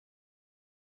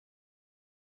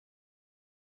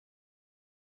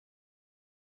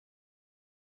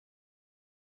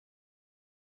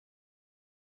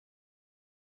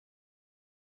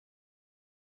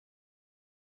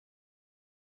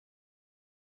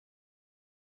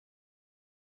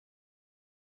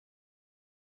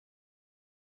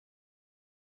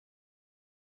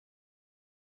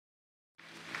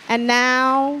And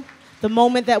now, the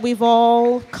moment that we've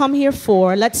all come here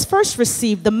for, let's first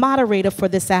receive the moderator for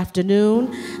this afternoon.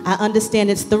 I understand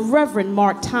it's the Reverend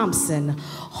Mark Thompson,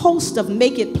 host of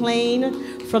Make It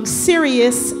Plain from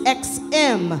Sirius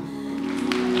XM.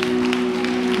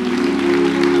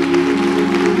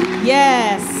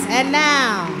 Yes, and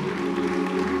now,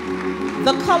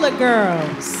 the colored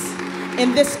girls.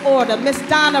 In this order, Miss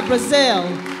Donna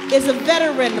Brazile is a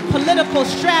veteran political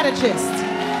strategist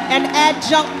and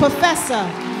adjunct professor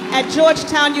at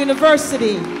Georgetown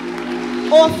University,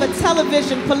 author,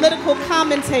 television, political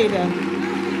commentator,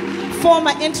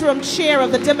 former interim chair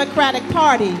of the Democratic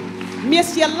Party.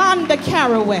 Miss Yolanda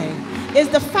Carraway is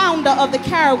the founder of the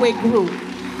Carraway Group,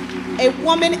 a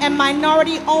woman and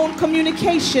minority-owned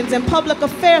communications and public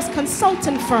affairs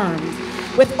consulting firm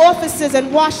with offices in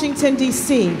Washington,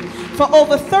 D.C. For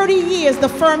over 30 years, the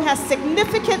firm has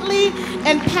significantly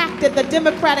impacted the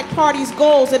Democratic Party's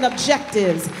goals and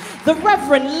objectives. The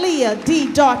Reverend Leah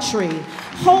Daughtry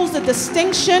holds the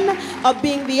distinction of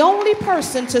being the only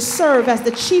person to serve as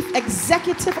the chief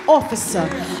executive officer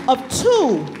of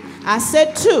two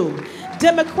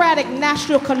Democratic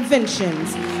national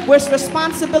conventions, with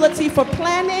responsibility for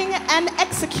planning and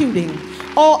executing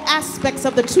all aspects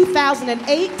of the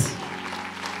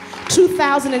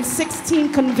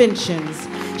 2008-2016 conventions.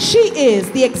 She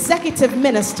is the executive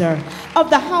minister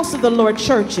of the House of the Lord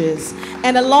Churches,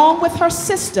 and along with her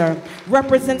sister,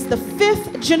 represents the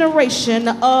 5th generation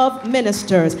of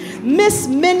ministers. Miss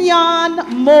Minyon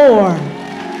Moore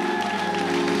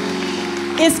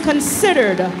is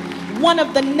considered one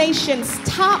of the nation's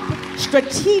top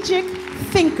strategic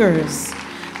thinkers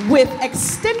with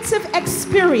extensive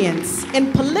experience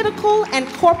in political and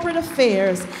corporate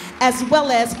affairs as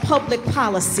well as public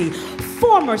policy.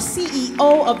 Former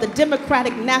CEO of the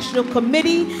Democratic National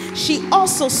Committee, she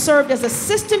also served as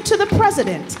assistant to the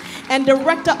president and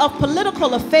director of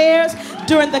political affairs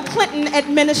during the Clinton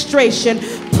administration.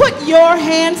 Put your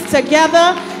hands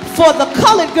together for the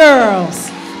colored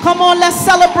girls. Come on, let's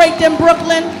celebrate them,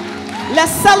 Brooklyn.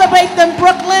 Let's celebrate them,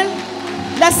 Brooklyn.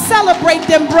 Let's celebrate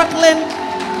them, Brooklyn.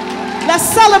 Let's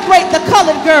celebrate the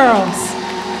colored girls.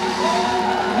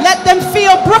 Let them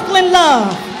feel Brooklyn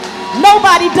love.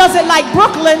 Nobody does it like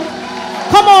Brooklyn.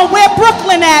 Come on, where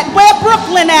Brooklyn at? Where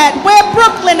Brooklyn at? Where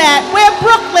Brooklyn at? Where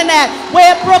Brooklyn at?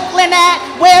 Where Brooklyn at?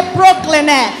 Where Brooklyn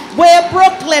at? Where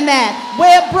Brooklyn at?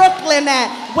 Where Brooklyn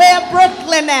at? Where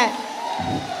Brooklyn at?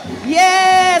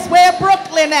 Yes, where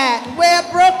Brooklyn at? Where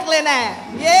Brooklyn at?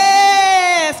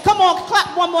 Yes. Come on,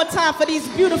 clap one more time for these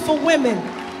beautiful women.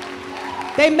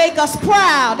 They make us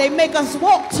proud. They make us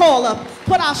walk taller,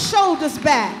 put our shoulders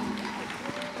back.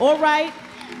 All right,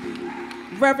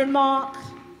 Reverend Mark,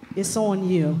 it's on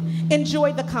you.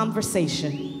 Enjoy the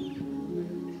conversation.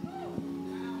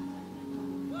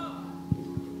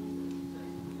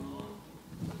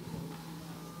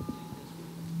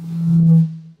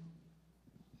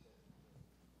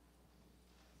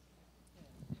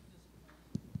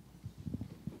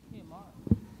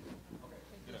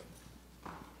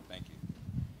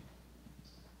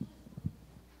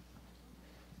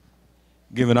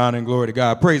 Giving honor and glory to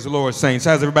God. Praise the Lord, saints.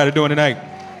 How's everybody doing tonight?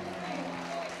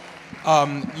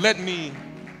 Let me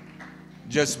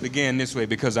just begin this way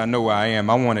because I know where I am.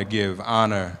 I want to give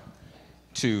honor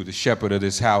to the shepherd of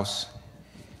this house,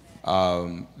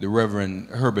 the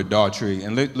Reverend Herbert Daughtry.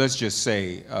 And let's just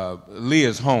say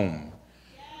Leah's home.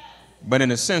 But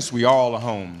in a sense, we all are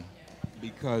home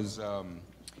because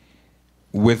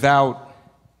without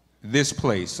this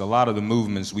place, a lot of the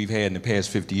movements we've had in the past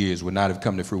 50 years would not have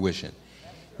come to fruition.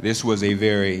 This was a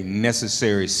very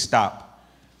necessary stop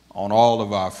on all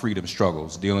of our freedom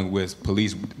struggles, dealing with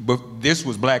police. But this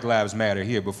was Black Lives Matter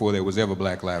here before there was ever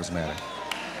Black Lives Matter.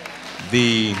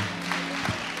 The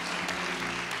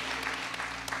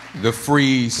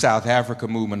Free South Africa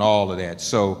movement, all of that.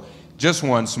 So just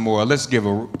once more, let's give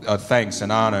a thanks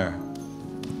and honor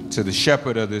to the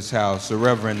shepherd of this house, the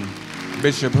Reverend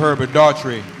Bishop Herbert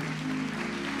Daughtry.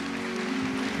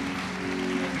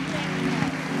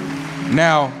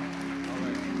 Now,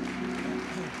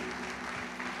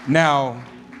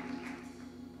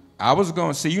 I was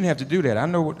going to say, you didn't have to do that. I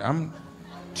know what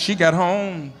she got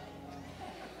home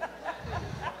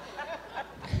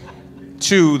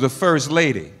to the First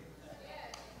Lady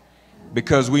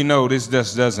because we know this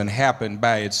just doesn't happen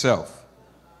by itself.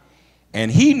 And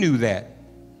he knew that.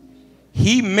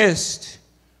 He missed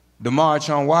the March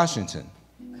on Washington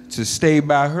to stay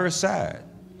by her side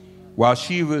while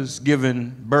she was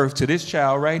giving birth to this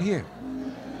child right here.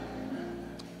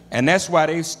 And that's why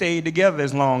they've stayed together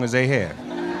as long as they have.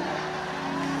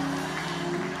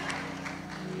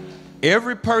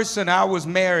 Every person I was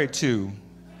married to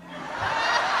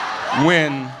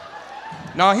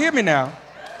Now hear me now.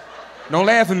 Don't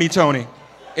laugh at me, Tony.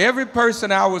 Every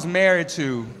person I was married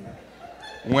to,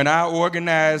 when I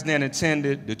organized and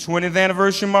attended the 20th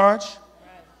anniversary march,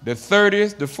 the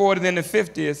 30th, the 40th, and the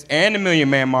 50th, and the Million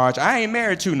Man March, I ain't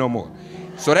married to no more.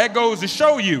 So that goes to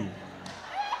show you,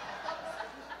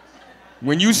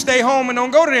 when you stay home and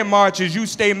don't go to them marches, you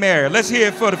stay married. Let's hear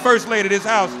it for the First Lady of this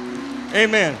house.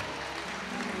 Amen.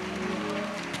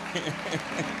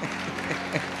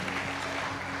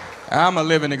 I'm a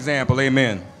living example,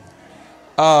 amen.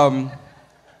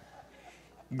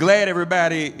 Glad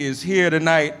everybody is here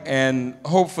tonight, and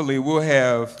hopefully we'll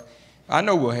have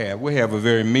a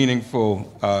very meaningful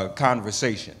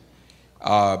conversation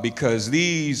because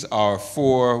these are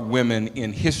 4 women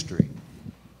in history.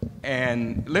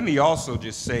 And let me also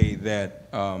just say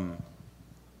that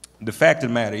the fact of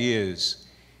the matter is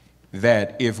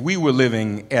that if we were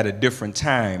living at a different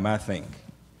time, I think,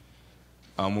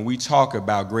 when we talk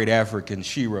about great African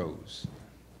sheroes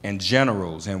and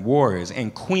generals and warriors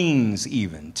and queens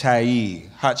even, Tai,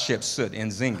 Hatshepsut,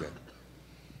 and Zinga,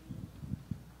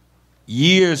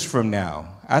 years from now,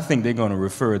 I think they're going to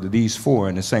refer to these 4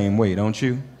 in the same way, don't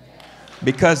you?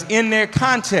 Because in their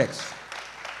context,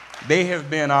 they have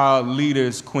been our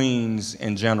leaders, queens,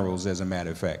 and generals, as a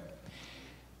matter of fact.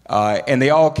 And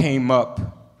they all came up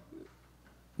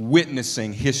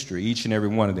witnessing history, each and every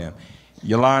one of them.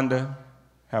 Yolanda,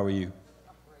 how are you?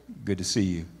 Good to see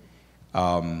you.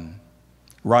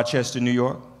 Rochester, New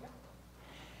York.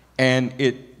 And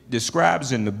it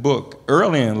describes in the book,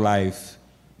 early in life,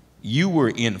 you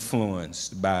were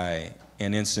influenced by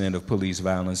an incident of police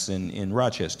violence in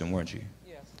Rochester, weren't you?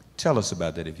 Yes. Tell us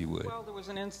about that, if you would. Well, there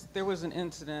was an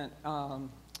incident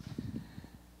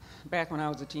back when I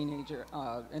was a teenager,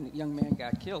 and a young man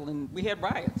got killed, and we had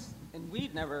riots, and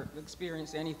we'd never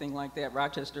experienced anything like that.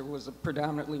 Rochester was a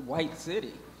predominantly white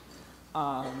city.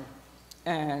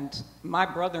 And my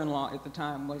brother-in-law at the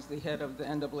time was the head of the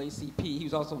NAACP. He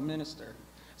was also a minister.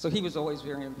 So he was always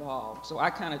very involved. So I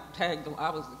kind of tagged, I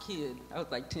was a kid, I was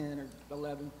like 10 or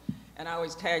 11, and I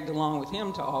always tagged along with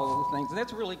him to all of the things. And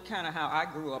that's really kind of how I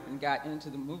grew up and got into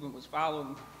the movement, was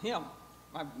following him,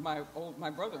 my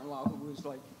brother-in-law, who was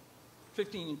like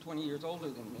 15 and 20 years older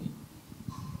than me.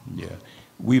 Yeah,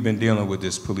 we've been dealing with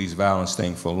this police violence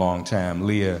thing for a long time.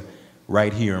 Leah,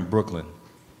 right here in Brooklyn,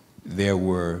 there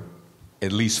were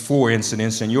at least 4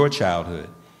 incidents in your childhood,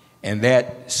 and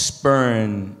that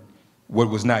spurned what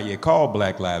was not yet called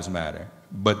Black Lives Matter,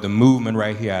 but the movement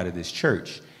right here out of this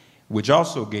church, which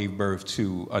also gave birth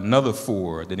to another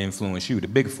 4 that influenced you, the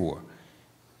Big 4.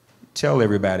 Tell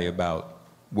everybody about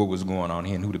what was going on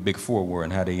here and who the Big 4 were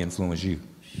and how they influenced you.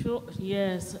 Sure,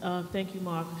 yes, thank you,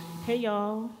 Mark. Hey,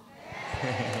 y'all.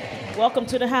 Welcome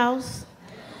to the house.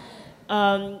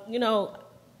 You know,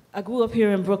 I grew up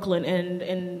here in Brooklyn,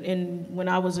 and when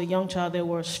I was a young child, there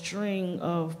were a string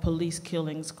of police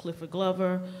killings. Clifford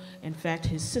Glover, in fact,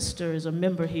 his sister is a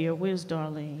member here. Where's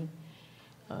Darlene?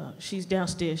 She's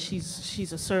downstairs.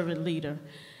 She's a servant leader,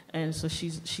 and so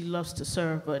she loves to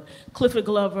serve. But Clifford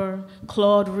Glover,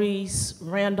 Claude Reese,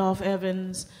 Randolph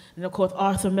Evans, and of course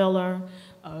Arthur Miller,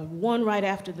 one right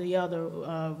after the other,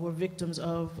 were victims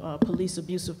of police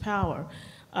abuse of power,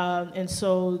 and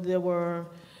so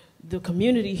the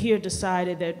community here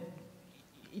decided that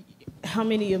how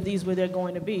many of these were there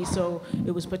going to be. So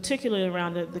it was particularly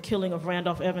around the killing of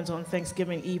Randolph Evans on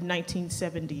Thanksgiving Eve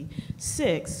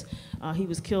 1976. He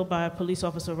was killed by police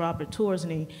officer Robert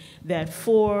Torsney, that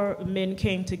 4 men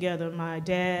came together: my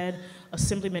dad,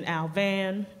 Assemblyman Al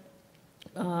Vann,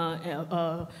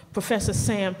 Professor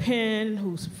Sam Penn,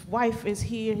 whose wife is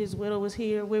here, his widow is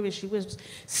here. Where is she? Where's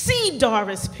C.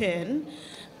 Doris Penn?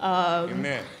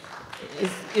 Amen.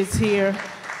 Is here,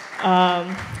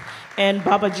 and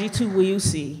Baba Jitu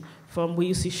Wiyusi from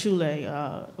Wiyusi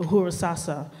Shule, Uhuru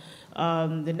Sasa,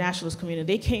 the nationalist community.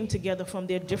 They came together from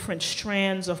their different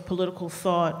strands of political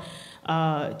thought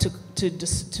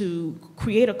to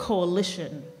create a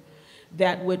coalition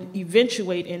that would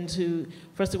eventuate into,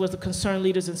 first it was the Concerned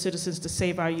Leaders and Citizens to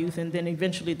Save Our Youth, and then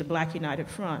eventually the Black United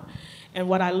Front. And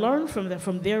what I learned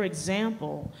from their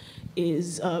example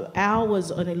is Al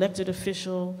was an elected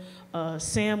official,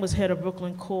 Sam was head of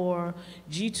Brooklyn Core,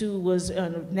 Jitu was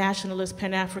a nationalist,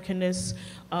 Pan-Africanist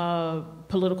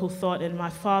political thought, and my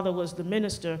father was the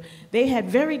minister. They had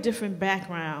very different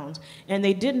backgrounds, and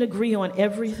they didn't agree on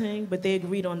everything, but they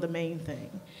agreed on the main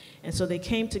thing. And so they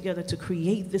came together to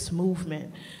create this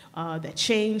movement that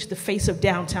changed the face of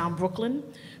downtown Brooklyn,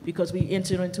 because we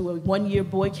entered into a 1-year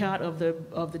boycott of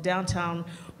the downtown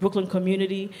Brooklyn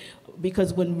community.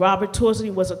 because when Robert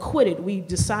Torsley was acquitted, we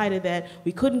decided that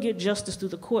we couldn't get justice through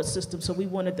the court system, so we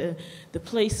wanted the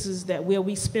places where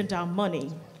we spent our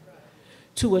money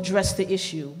to address the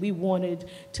issue. We wanted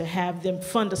to have them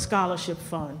fund a scholarship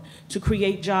fund to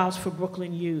create jobs for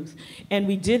Brooklyn youth. And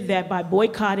we did that by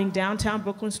boycotting downtown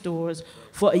Brooklyn stores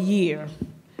for a year.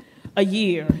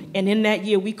 And in that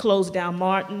year, we closed down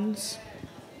Martin's.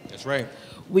 That's right.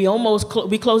 We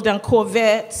closed down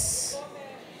Corvettes.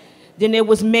 Then there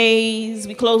was Mays.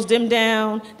 We closed them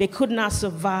down. They could not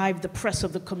survive the press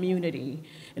of the community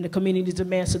and the community's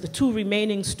demands. So the two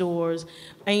remaining stores,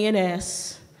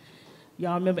 A&S,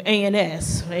 y'all remember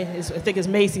A&S, right? I think it's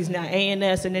Macy's now,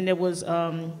 A&S, and then there was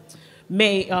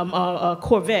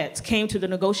Corvettes, came to the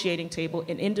negotiating table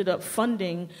and ended up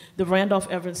funding the Randolph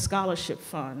Evans Scholarship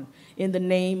Fund in the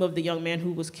name of the young man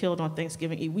who was killed on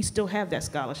Thanksgiving Eve. We still have that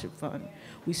scholarship fund.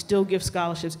 We still give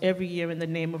scholarships every year in the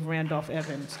name of Randolph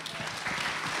Evans.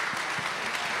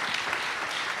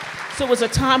 So it was a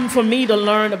time for me to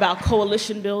learn about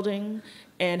coalition building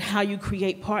and how you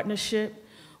create partnership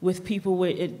with people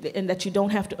and that you don't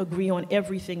have to agree on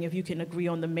everything if you can agree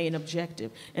on the main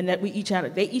objective. And that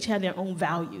they each had their own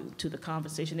value to the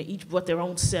conversation. They each brought their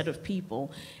own set of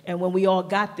people. And when we all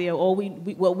got there,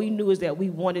 what we knew is that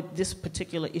we wanted this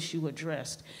particular issue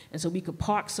addressed. And so we could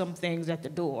park some things at the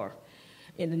door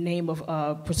in the name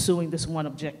of pursuing this one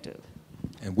objective.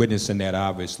 And witnessing that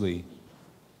obviously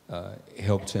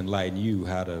helped to enlighten you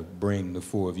how to bring the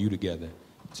four of you together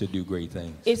to do great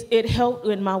things. It helped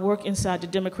in my work inside the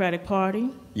Democratic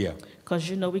Party. Yeah. Because,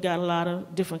 you know, we got a lot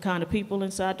of different kind of people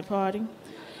inside the party.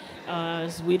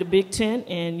 We the Big Tent,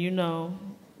 and, you know,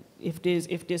 if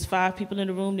there's 5 people in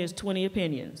the room, there's 20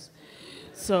 opinions.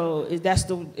 So it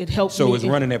helped me. So it's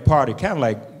running that party kind of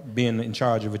like being in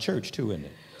charge of a church, too, isn't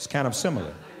it? It's kind of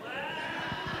similar.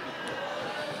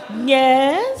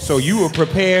 Yes. So you were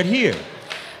prepared here.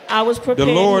 I was prepared.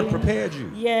 The Lord prepared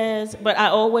you. Yes, but I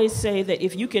always say that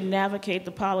if you can navigate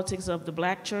the politics of the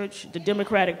black church, the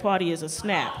Democratic Party is a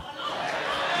snap.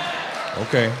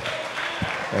 Okay,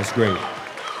 that's great.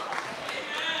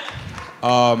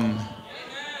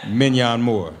 Minyon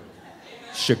Moore,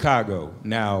 Chicago.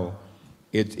 Now,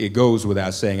 it goes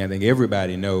without saying, I think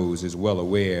everybody knows, is well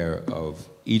aware of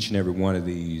each and every one of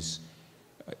these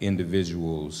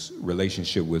individuals'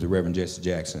 relationship with Reverend Jesse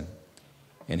Jackson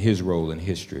and his role in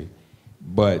history.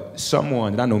 But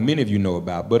someone that I know many of you know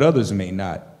about, but others may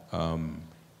not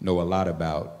know a lot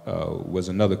about, was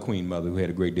another Queen Mother who had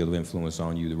a great deal of influence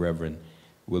on you, the Reverend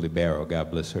Willie Barrow,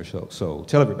 God bless her soul.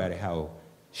 Tell everybody how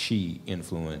she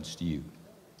influenced you.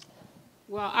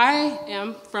 Well, I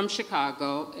am from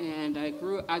Chicago, and I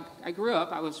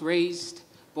was raised,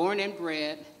 born and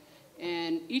bred,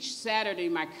 and each Saturday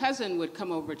my cousin would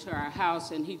come over to our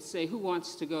house and he'd say, "Who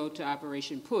wants to go to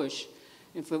Operation Push?"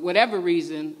 And for whatever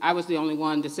reason, I was the only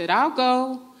one that said, "I'll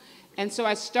go." And so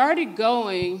I started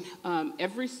going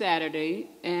every Saturday,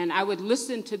 and I would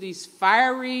listen to these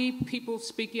fiery people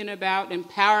speaking about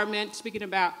empowerment, speaking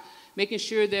about making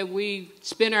sure that we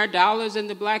spend our dollars in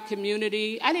the black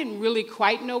community. I didn't really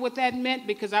quite know what that meant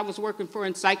because I was working for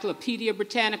Encyclopedia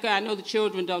Britannica. I know the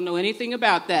children don't know anything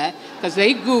about that because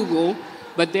they Google,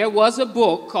 but there was a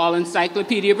book called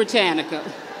Encyclopedia Britannica.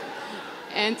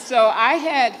 And so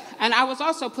I was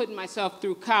also putting myself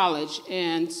through college,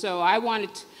 and so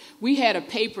we had a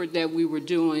paper that we were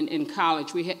doing in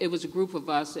college. It was a group of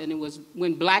us, and it was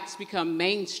when blacks become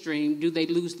mainstream, do they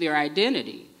lose their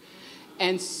identity?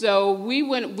 And so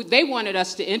they wanted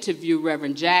us to interview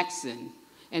Reverend Jackson.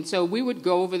 And so we would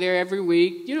go over there every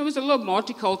week. You know, it was a little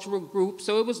multicultural group,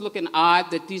 so it was looking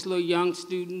odd that these little young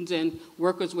students and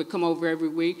workers would come over every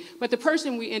week. But the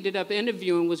person we ended up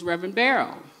interviewing was Reverend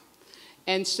Barrow.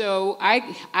 And so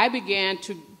I began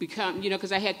to become, you know,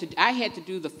 because I had to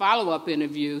do the follow-up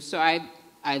interview. So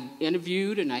I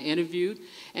interviewed and I interviewed.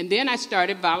 And then I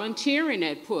started volunteering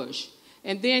at Push.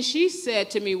 And then she said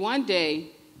to me one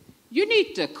day, "You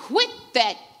need to quit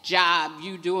that job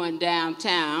you doing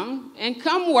downtown and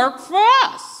come work for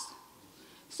us."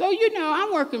 So, you know,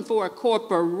 I'm working for a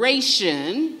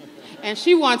corporation, and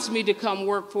she wants me to come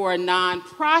work for a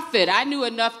nonprofit. I knew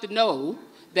enough to know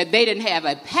that they didn't have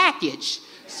a package.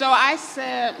 So I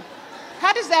said,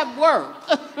 "How does that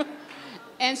work?"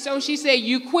 And so she said,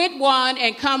 "You quit one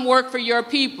and come work for your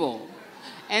people."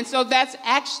 And so that's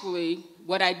actually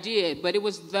what I did, but it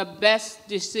was the best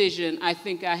decision I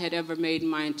think I had ever made in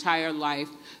my entire life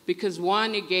because,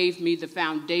 one, it gave me the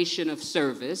foundation of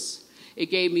service. It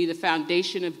gave me the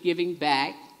foundation of giving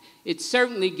back. It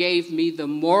certainly gave me the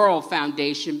moral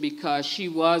foundation because she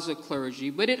was a clergy,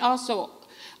 but it also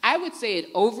I would say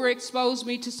it overexposed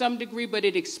me to some degree, but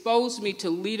it exposed me to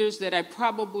leaders that I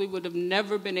probably would have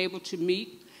never been able to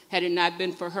meet had it not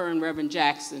been for her and Reverend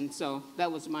Jackson. So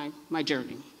that was my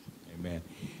journey. Amen.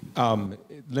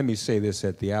 Let me say this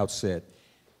at the outset.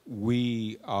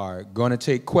 We are going to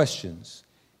take questions,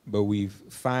 but we're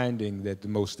finding that the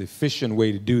most efficient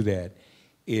way to do that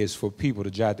is for people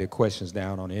to jot their questions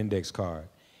down on an index card.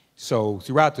 So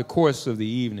throughout the course of the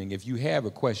evening, if you have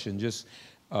a question, just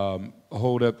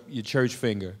hold up your church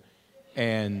finger,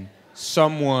 and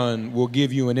someone will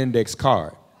give you an index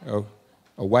card, a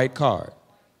white card.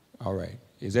 All right.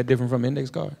 Is that different from index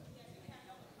card?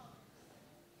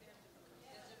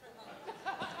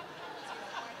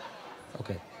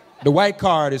 Okay. The white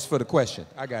card is for the question.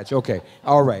 I got you. Okay.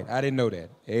 All right. I didn't know that.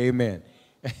 Amen.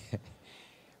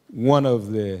 One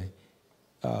of the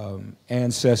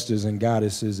ancestors and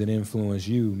goddesses that influenced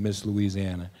you, Miss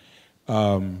Louisiana,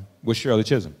 was Shirley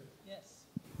Chisholm. Yes.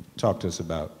 Talk to us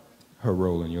about her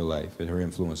role in your life and her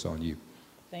influence on you.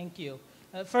 Thank you.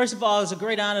 First of all, it's a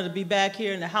great honor to be back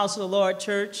here in the House of the Lord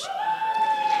Church.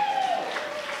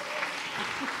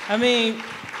 I mean,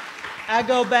 I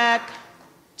go back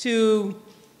to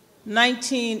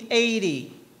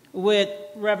 1980 with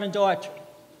Reverend Daughtry,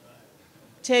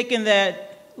 taking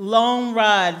that long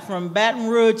ride from Baton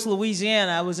Rouge,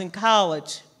 Louisiana. I was in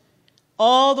college,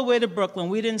 all the way to Brooklyn.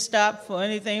 We didn't stop for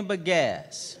anything but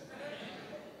gas.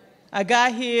 I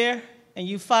got here, and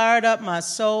you fired up my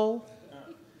soul.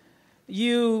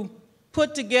 You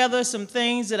put together some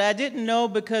things that I didn't know,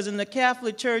 because in the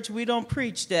Catholic Church, we don't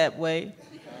preach that way.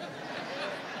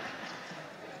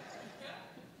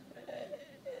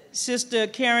 Sister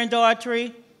Karen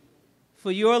Daughtry,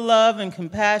 for your love and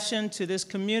compassion to this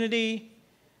community,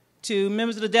 to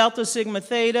members of the Delta Sigma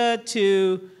Theta,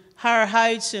 to Higher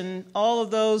Heights, and all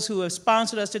of those who have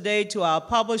sponsored us today, to our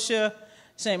publisher,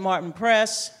 St. Martin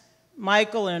Press,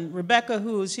 Michael and Rebecca,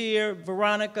 who is here,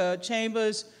 Veronica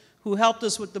Chambers, who helped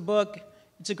us with the book.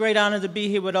 It's a great honor to be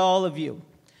here with all of you.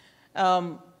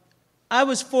 I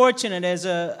was fortunate as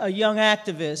a young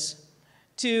activist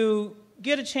to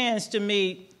get a chance to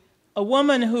meet a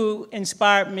woman who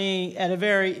inspired me at a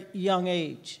very young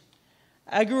age.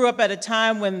 I grew up at a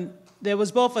time when there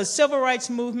was both a civil rights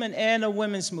movement and a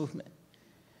women's movement.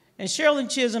 And Shirley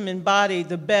Chisholm embodied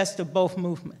the best of both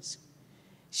movements.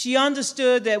 She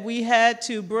understood that we had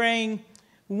to bring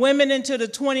women into the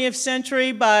 20th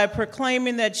century by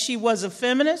proclaiming that she was a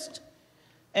feminist,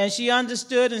 and she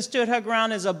understood and stood her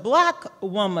ground as a black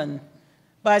woman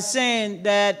by saying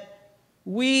that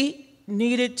we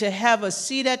needed to have a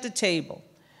seat at the table.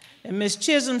 And Ms.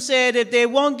 Chisholm said, if they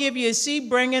won't give you a seat,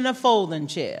 bring in a folding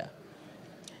chair.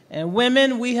 And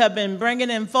women, we have been bringing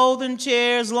in folding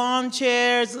chairs, lawn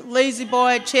chairs, lazy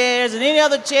boy chairs, and any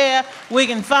other chair we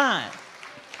can find.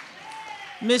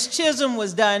 Ms. Chisholm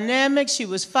was dynamic, she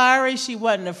was fiery, she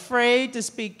wasn't afraid to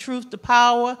speak truth to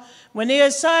power. When they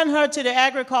assigned her to the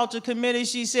Agriculture Committee,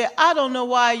 she said, I don't know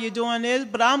why you're doing this,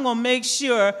 but I'm gonna make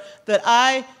sure that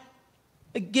I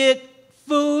get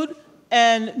food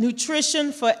and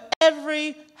nutrition for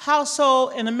every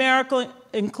household in America,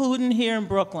 including here in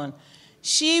Brooklyn.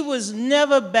 She was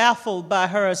never baffled by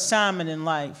her assignment in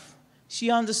life. She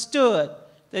understood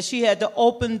that she had to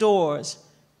open doors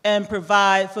and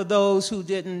provide for those who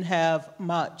didn't have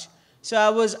much. So I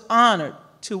was honored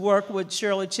to work with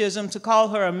Shirley Chisholm, to call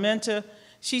her a mentor.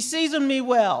 She seasoned me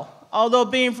well. Although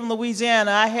being from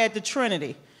Louisiana, I had the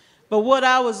Trinity. But what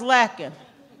I was lacking,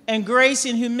 and grace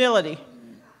and humility,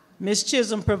 Ms.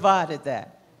 Chisholm provided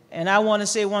that. And I want to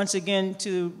say once again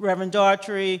to Reverend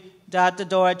Daughtry, Dr.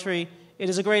 Daughtry, it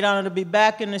is a great honor to be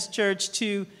back in this church,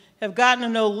 to have gotten to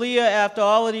know Leah after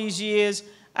all of these years.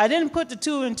 I didn't put the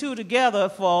two and two together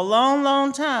for a long,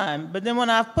 long time, but then when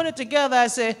I put it together, I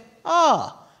said,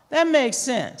 oh, that makes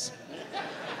sense.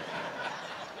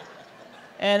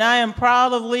 And I am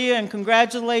proud of Leah, and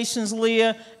congratulations,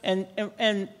 Leah.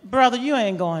 And brother, you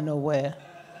ain't going nowhere.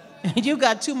 You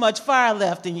got too much fire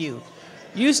left in you.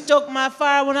 You stoked my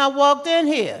fire when I walked in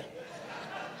here.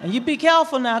 And you be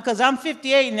careful now, because I'm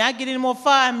 58, and I get any more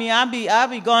fire in me, I'll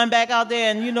be going back out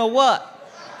there, and you know what?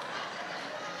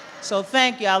 So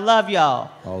thank you. I love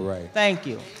y'all. All right. Thank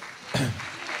you.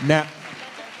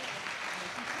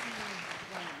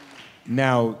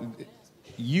 Now,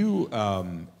 you,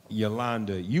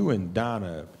 Yolanda, you and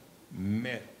Donna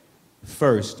met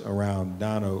first around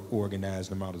Donna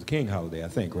organized the Martin Luther King holiday, I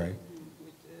think, right?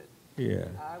 We did. Yeah.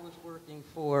 I was working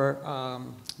for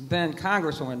then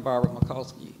Congresswoman Barbara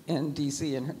Mikulski in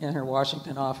D.C. in her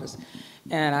Washington office.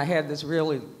 And I had this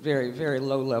really very, very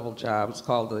low-level job. It's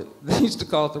called they used to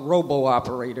call it the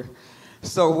robo-operator.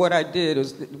 So what I did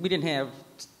is, we didn't have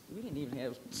we didn't even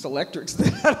have selectrics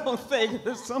then, I don't think.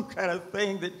 There's some kind of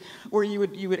thing that where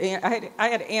I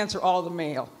had to answer all the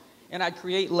mail, and I'd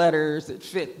create letters that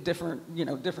fit different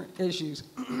issues.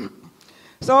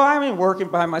 So I'm in working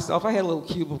by myself. I had a little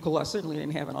cubicle. I certainly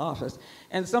didn't have an office.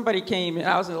 And somebody came in.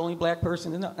 I was the only black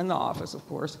person in the office, of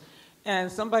course.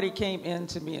 And somebody came in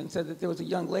to me and said that there was a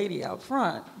young lady out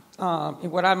front,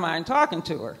 and would I mind talking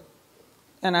to her?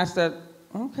 And I said,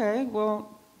 okay,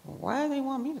 well, why do they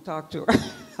want me to talk to her?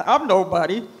 I'm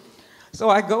nobody. So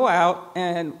I go out,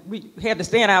 and we had to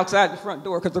stand outside the front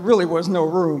door because there really was no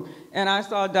room. And I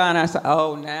saw Donna. I said,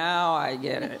 oh, now I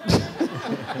get it.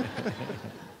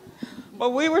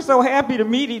 But we were so happy to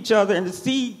meet each other and to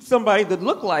see somebody that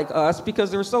looked like us because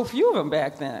there were so few of them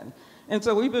back then. And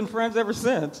so we've been friends ever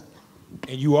since.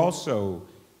 And you also,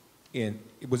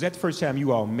 was that the first time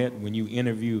you all met when you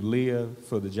interviewed Leah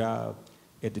for the job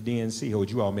at the DNC, or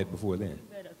had you all met before then?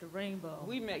 We met at the Rainbow.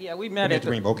 We met at the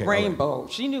Rainbow. Okay, Rainbow.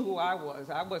 Right. She knew who I was.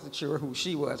 I wasn't sure who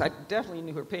she was. I definitely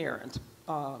knew her parents.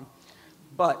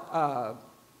 But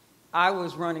I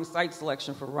was running site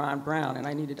selection for Ron Brown, and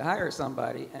I needed to hire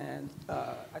somebody. And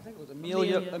I think it was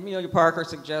Amelia Parker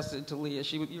suggested to Leah,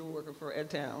 you were working for Ed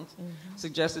Towns,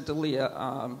 suggested to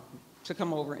Leah to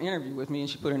come over and interview with me, and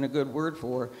she put in a good word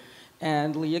for her.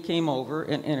 And Leah came over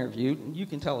and interviewed. You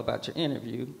can tell about your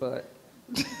interview, but...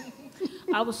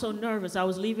 I was so nervous. I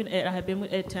was leaving Ed. I had been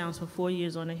with Ed Towns for 4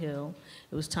 years on the Hill.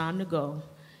 It was time to go.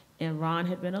 And Ron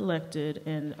had been elected,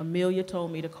 and Amelia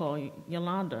told me to call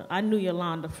Yolanda. I knew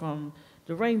Yolanda from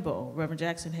the Rainbow. Reverend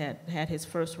Jackson had his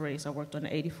first race. I worked on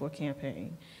the 84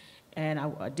 campaign. And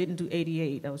I didn't do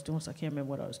 88. I was doing, so I can't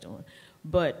remember what I was doing.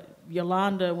 But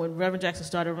Yolanda, when Reverend Jackson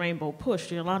started Rainbow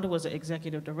Push, Yolanda was the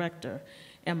executive director.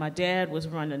 And my dad was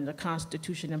running the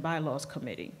Constitution and Bylaws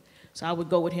Committee. So I would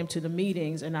go with him to the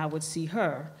meetings, and I would see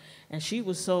her. And she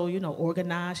was so,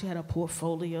 organized. She had a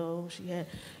portfolio. She had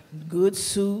good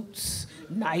suits,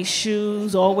 nice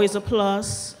shoes, always a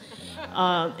plus.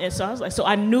 And so I was like,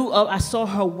 I saw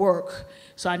her work,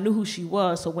 so I knew who she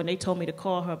was. So when they told me to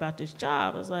call her about this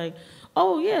job, I was like,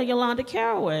 oh yeah, Yolanda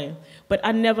Carraway. But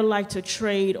I never liked to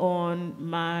trade on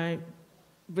my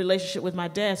relationship with my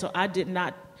dad, so I did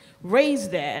not raise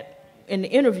that in the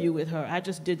interview with her. I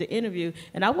just did the interview,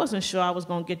 and I wasn't sure I was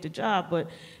going to get the job, but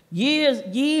years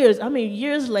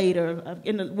later,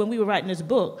 when we were writing this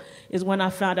book, is when I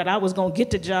found out I was going to get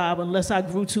the job unless I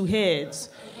grew two heads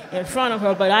in front of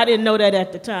her, but I didn't know that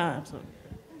at the time.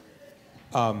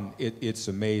 So. It's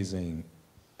amazing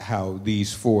how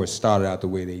these four started out the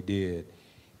way they did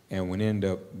and would end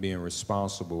up being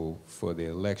responsible for the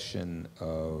election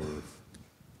of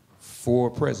 4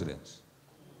 presidents.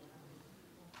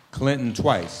 Clinton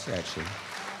twice, actually.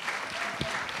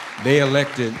 They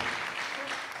elected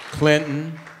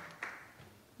Clinton,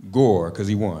 Gore, because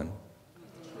he won.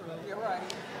 You're right.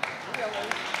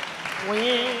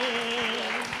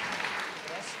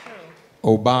 That's true.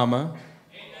 Obama.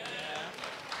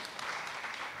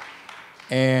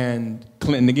 And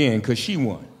Clinton again, because she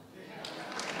won.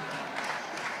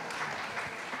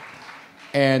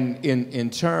 And in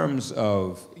terms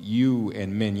of you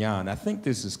and Minyon, I think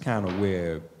this is kind of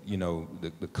where,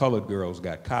 the colored girls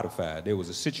got codified. There was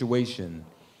a situation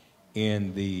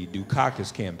in the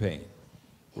Dukakis campaign,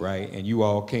 right? And you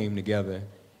all came together.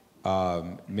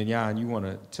 Minyon, you want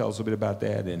to tell us a bit about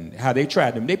that and how they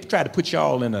tried to put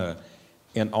y'all on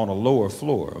a lower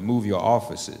floor, move your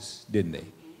offices, didn't they?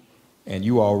 And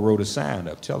you all wrote a sign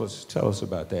up. Tell us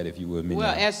about that, if you would, Minyon.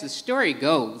 Well, as the story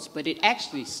goes, but it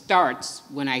actually starts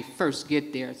when I first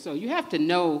get there. So you have to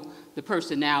know the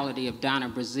personality of Donna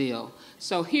Brazile.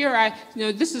 So here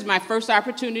this is my first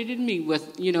opportunity to meet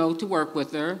with, to work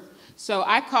with her. So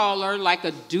I call her like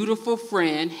a dutiful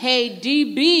friend. Hey,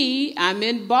 DB, I'm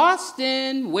in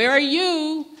Boston. Where are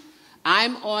you?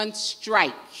 I'm on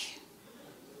strike.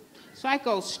 So I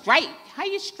go, strike? How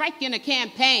you strike in a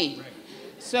campaign? Right.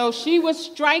 So she was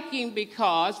striking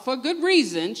because, for good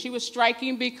reason, she was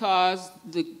striking because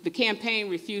the campaign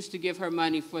refused to give her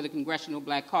money for the Congressional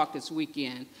Black Caucus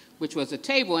weekend, which was a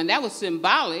table, and that was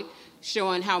symbolic,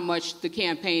 showing how much the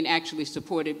campaign actually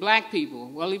supported black people.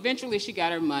 Well, eventually she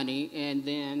got her money, and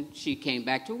then she came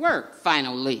back to work,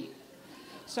 finally.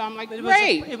 So I'm like,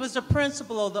 great. It was a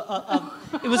principle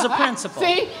it was a principle.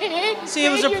 See,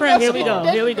 it was a principle.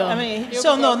 Here we go. I mean, it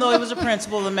was a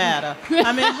principle of the matter.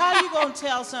 I mean, how are you going to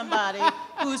tell somebody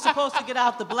who's supposed to get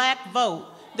out the black vote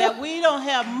that we don't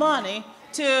have money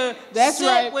to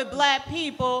sit with black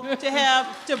people,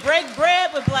 to break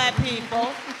bread with black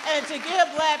people, and to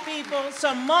give black people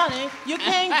some money? You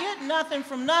can't get nothing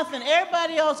from nothing.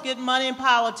 Everybody else get money in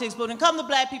politics, but when it comes to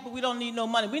black people, we don't need no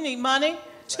money. We need money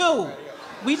too.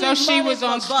 We So need she money was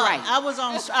on for Buck. strike.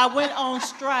 I went on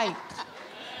strike.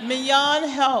 Minyon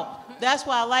helped. That's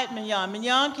why I like Minyon.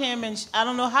 Minyon came in, I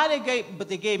don't know how they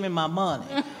gave me my money.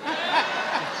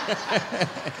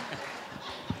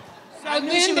 I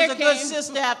knew she was a good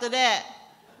sister after that.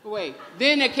 Wait,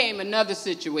 then there came another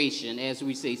situation, as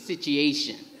we say,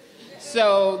 situation.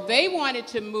 So they wanted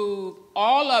to move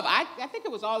all of, I think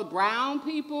it was all the brown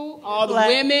people, all the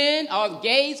women, all the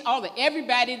gays,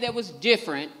 everybody that was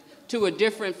different to a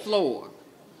different floor.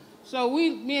 So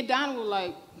me and Donna were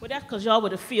like, Well, that's because y'all were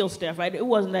the field staff, right? It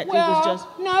wasn't that, well, it was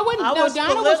just... No, it wasn't. No,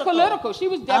 Donna was political. She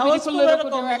was deputy political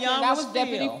director, and I was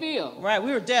deputy field. Right,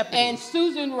 we were deputy. And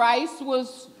Susan Rice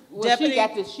was deputy,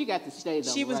 she got to stay,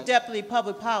 though. She was right? deputy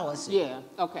public policy. Yeah,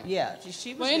 okay. Yeah,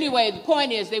 she was Well, anyway, the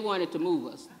point is they wanted to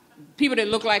move us. People that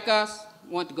look like us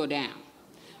want to go down.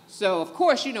 So, of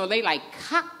course, you know, they like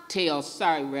cocktails.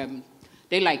 Sorry, Reverend.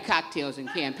 They like cocktails in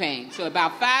campaign. So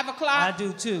about 5 o'clock. I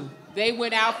do, too. They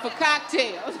went out for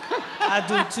cocktails. I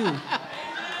do, too.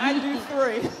 I do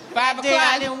 3. 5 o'clock.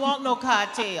 I didn't want no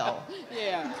cocktail.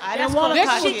 Yeah. I didn't want a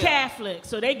cocktail. She Catholic,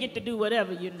 so they get to do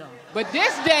whatever, you know. But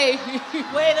this day...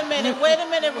 Wait a minute,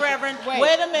 Reverend.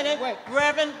 Wait a minute.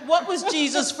 Reverend, what was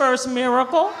Jesus' first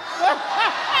miracle?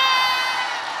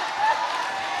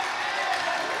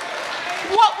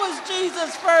 What was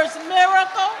Jesus' first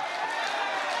miracle?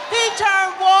 He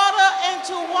turned water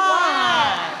into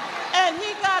wine. And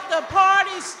he got the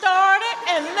party started,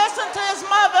 and listened to his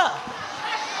mother.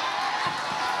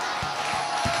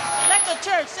 Let the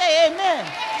church say amen.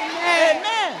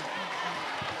 Amen.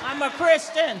 I'm a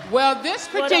Christian. Well, this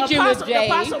particular day... The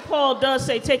Apostle Paul does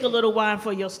say, take a little wine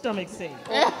for your stomach's sake.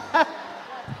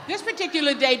 This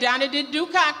particular day, Donna didn't do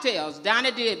cocktails.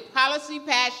 Donna did policy,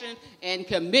 passion, and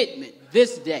commitment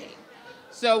this day.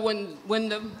 So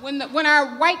when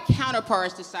our white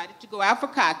counterparts decided to go out for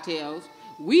cocktails,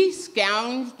 we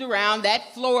scounged around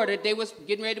that floor that they was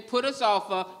getting ready to put us off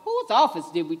of. Whose office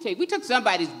did we take? We took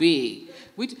somebody's big.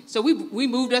 So we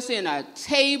moved us in a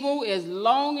table as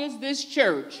long as this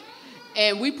church,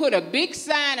 and we put a big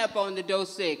sign up on the door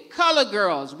saying, "Color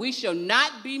girls, we shall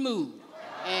not be moved."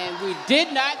 And we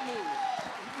did not move.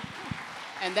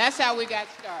 And that's how we got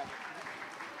started.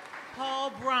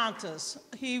 Paul Brontus,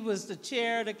 he was the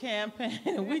chair of the campaign,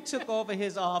 and we took over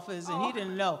his office, and he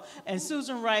didn't know. And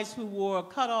Susan Rice, who wore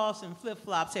cutoffs and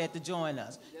flip-flops, had to join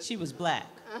us. She was black.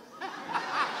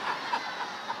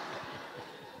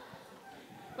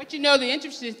 But you know, the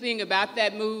interesting thing about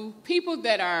that move, people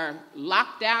that are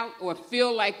locked out or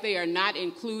feel like they are not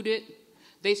included,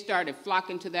 they started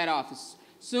flocking to that office.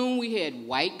 Soon we had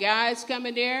white guys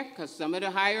coming there, because some of the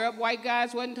higher-up white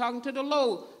guys wasn't talking to the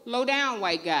low-down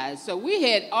white guys. So we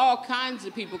had all kinds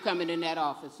of people coming in that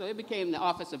office. So it became the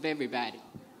office of everybody.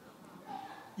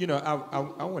 You know,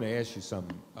 I want to ask you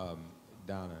something,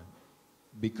 Donna,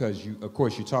 because of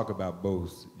course, you talk about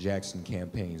both Jackson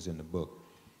campaigns in the book.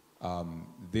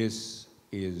 This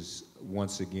is,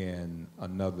 once again,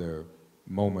 another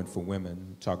moment for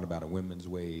women, talking about a women's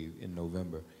wave in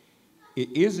November.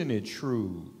 Isn't it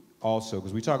true also,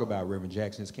 because we talk about Reverend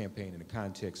Jackson's campaign in the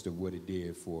context of what it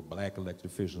did for black elected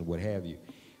officials and what have you,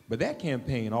 but that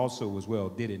campaign also as well,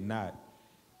 did it not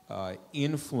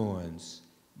influence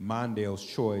Mondale's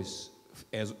choice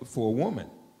for a woman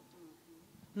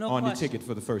on the ticket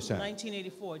for the first time?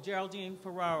 1984, Geraldine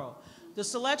Ferraro. The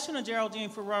selection of Geraldine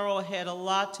Ferraro had a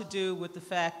lot to do with the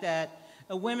fact that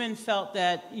women felt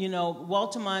that, you know,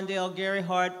 Walter Mondale, Gary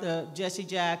Hart, Jesse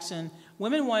Jackson,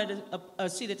 women wanted a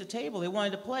seat at the table. They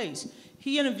wanted a place.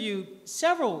 He interviewed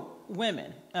several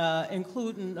women,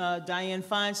 including Dianne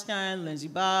Feinstein, Lindsey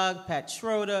Bogg, Pat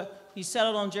Schroeder. He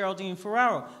settled on Geraldine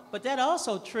Ferraro. But that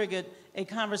also triggered a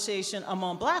conversation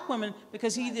among black women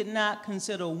because he did not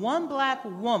consider one black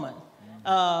woman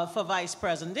for vice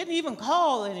president. Didn't even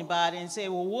call anybody and say,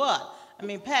 well, what? I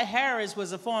mean, Pat Harris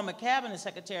was a former cabinet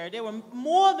secretary. There were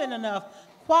more than enough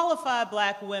qualified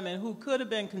black women who could have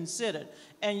been considered,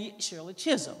 and Shirley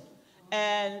Chisholm.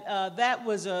 And that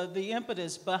was the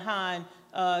impetus behind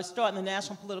starting the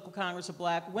National Political Congress of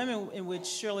Black Women, in which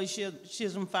Shirley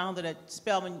Chisholm founded at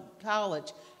Spelman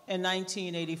College in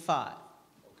 1985.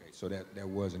 Okay, so that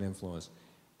was an influence.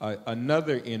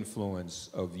 Another influence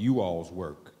of you all's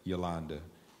work, Yolanda,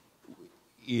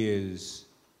 is,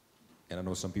 and I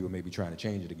know some people may be trying to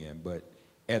change it again, but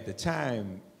at the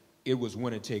time, it was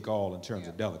winner take all in terms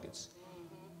of delegates.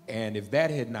 And if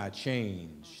that had not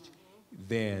changed,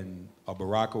 then a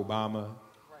Barack Obama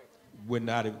would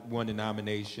not have won the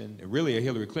nomination. And really, a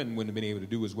Hillary Clinton wouldn't have been able to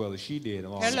do as well as she did.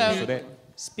 Hello. So that,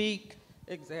 Speak.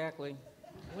 Exactly.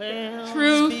 Well,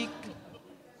 Truth. Speak.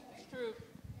 It's true.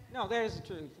 No, that is the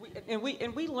truth.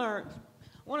 We learned,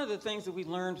 One of the things that we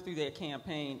learned through that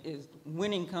campaign is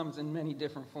winning comes in many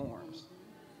different forms.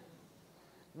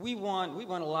 We won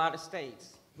a lot of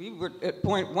states. We were at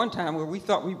one time where we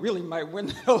thought we really might win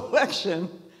the election,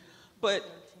 but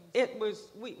it was,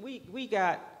 we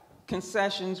got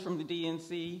concessions from the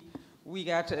DNC. We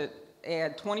got to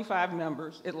add 25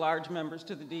 members, at-large members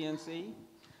to the DNC.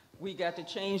 We got to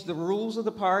change the rules of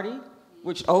the party,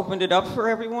 which opened it up for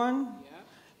everyone.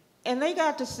 And they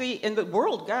got to see, and the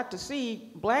world got to see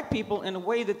black people in a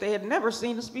way that they had never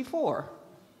seen us before.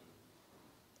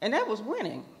 And that was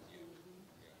winning.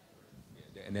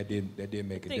 And that did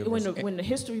make a difference. When the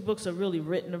history books are really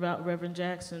written about Reverend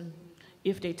Jackson,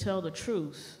 if they tell the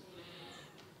truth,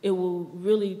 it will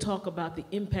really talk about the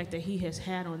impact that he has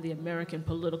had on the American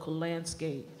political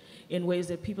landscape in ways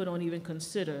that people don't even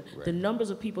consider. Right. The numbers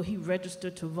of people he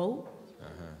registered to vote,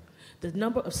 the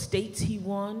number of states he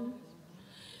won,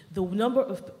 the number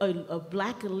of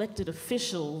black elected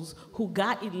officials who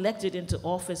got elected into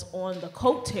office on the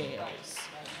coattails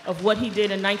of what he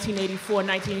did in 1984,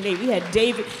 1988. We had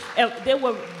David, there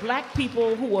were black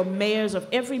people who were mayors of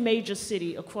every major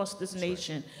city across this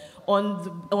nation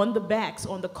on the backs,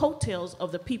 on the coattails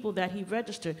of the people that he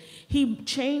registered. He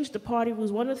changed the party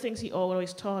rules. One of the things he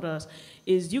always taught us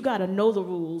is you gotta know the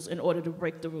rules in order to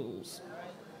break the rules.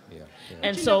 Yeah.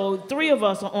 And so 3 of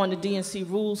us are on the DNC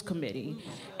Rules Committee.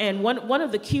 And one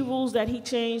of the key rules that he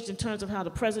changed in terms of how the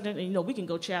president, and you know, we can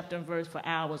go chapter and verse for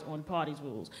hours on party's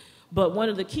rules, but one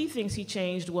of the key things he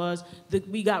changed was that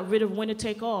we got rid of winner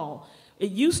take all.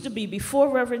 It used to be, before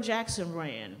Reverend Jackson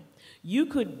ran, you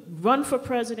could run for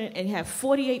president and have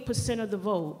 48% of the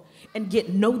vote and get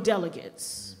no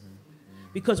delegates.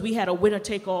 Because we had a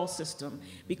winner-take-all system.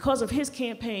 Because of his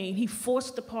campaign, he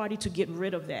forced the party to get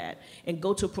rid of that and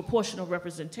go to proportional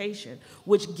representation,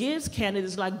 which gives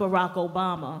candidates like Barack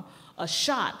Obama a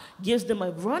shot, gives them a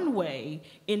runway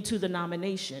into the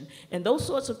nomination. And those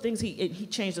sorts of things, he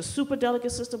changed the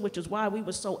superdelegate system, which is why we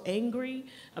were so angry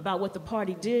about what the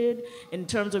party did in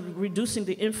terms of reducing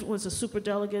the influence of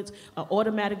superdelegates,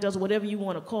 automatic does, whatever you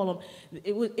want to call them.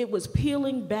 It was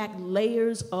peeling back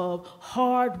layers of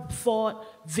hard-fought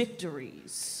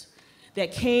victories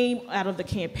that came out of the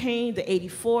campaign, the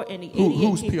 84 and the 88.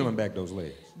 Who's peeling back those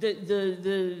layers? The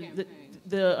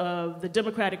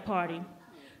Democratic Party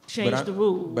changed the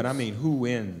rules. But I mean, who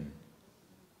in?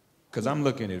 Because I'm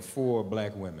looking at 4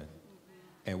 black women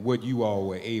and what you all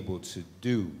were able to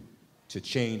do to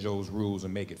change those rules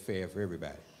and make it fair for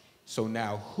everybody. So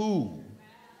now who?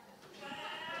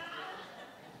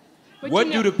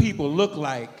 What do the people look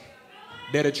like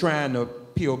that are trying to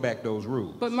peel back those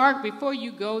rules? But Mark, before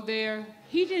you go there,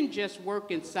 he didn't just work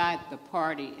inside the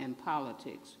party and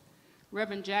politics.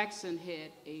 Reverend Jackson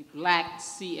had a black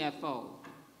CFO.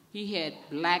 He had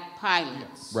black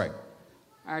pilots. Right.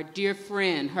 Our dear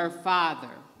friend, her father,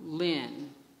 Lynn,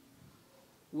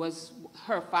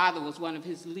 her father was one of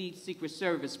his lead Secret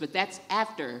Service, but that's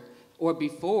after or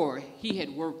before he had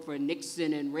worked for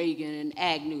Nixon and Reagan and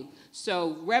Agnew.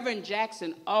 So Reverend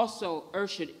Jackson also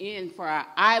ushered in for our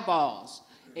eyeballs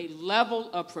a level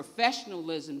of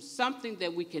professionalism, something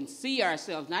that we can see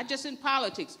ourselves, not just in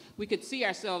politics, we could see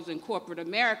ourselves in corporate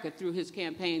America through his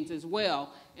campaigns as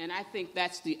well. And I think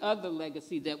that's the other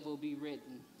legacy that will be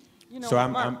written. You know, so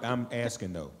I'm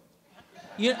asking though.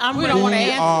 We don't want to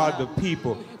answer. Who are the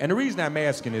people? And the reason I'm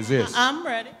asking is this. I'm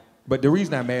ready. But the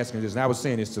reason I'm asking is, and I was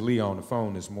saying this to Leah on the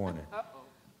phone this morning.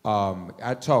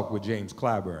 I talked with James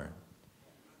Clyburn,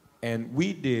 and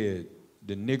we did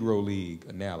the Negro League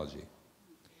analogy.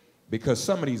 Because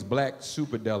some of these black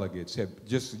superdelegates have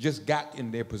just got in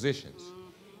their positions.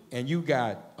 And you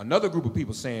got another group of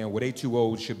people saying, well, they too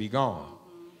old, should be gone.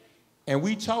 And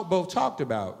we both talked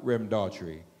about, Reverend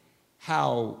Daughtry,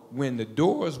 how when the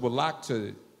doors were locked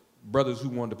to brothers who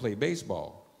wanted to play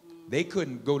baseball, they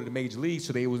couldn't go to the major leagues,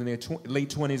 so they was in their late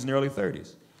 20s and early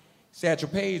 30s. Satchel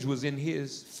Paige was in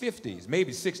his 50s,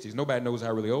 maybe 60s. Nobody knows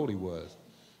how really old he was.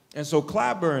 And so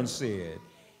Clyburn said,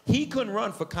 he couldn't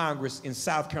run for Congress in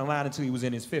South Carolina until he was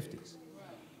in his 50s.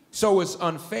 So it's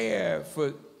unfair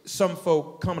for some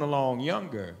folk coming along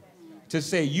younger to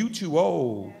say, you too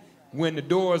old, when the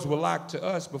doors were locked to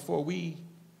us before we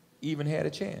even had a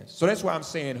chance. So that's why I'm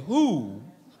saying, who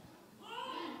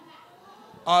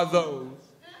are those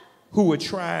who are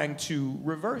trying to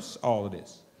reverse all of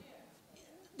this?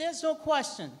 There's no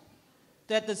question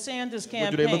that the Sanders campaign...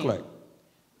 What do they look like?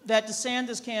 That the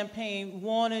Sanders campaign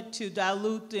wanted to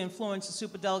dilute the influence of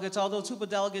superdelegates, although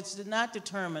superdelegates did not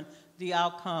determine the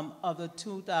outcome of the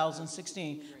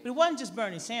 2016. But it wasn't just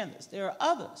Bernie Sanders. There are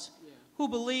others who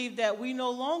believe that we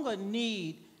no longer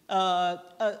need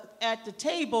at the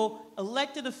table,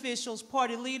 elected officials,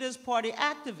 party leaders, party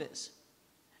activists.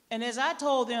 And as I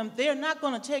told them, they're not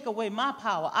going to take away my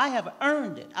power. I have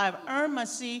earned it. I've earned my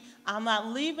seat. I'm not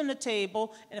leaving the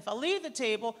table. And if I leave the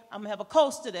table, I'm going to have a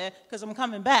coaster there because I'm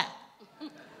coming back.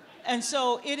 And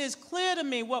so it is clear to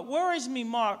me, what worries me,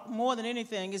 Mark, more than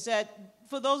anything, is that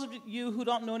for those of you who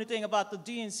don't know anything about the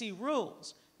DNC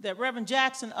rules, that Reverend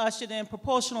Jackson ushered in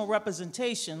proportional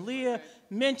representation. Leah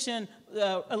mentioned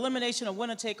elimination of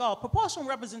winner take all. Proportional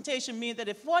representation means that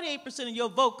if 48% of your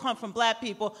vote come from black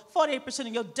people, 48%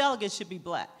 of your delegates should be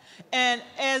black. And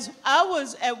as I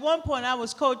was, at one point, I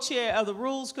was co-chair of the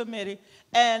Rules Committee,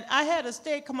 and I had a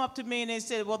state come up to me and they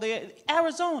said, well, they're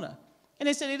Arizona. And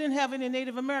they said they didn't have any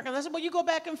Native Americans. I said, well, you go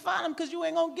back and find them because you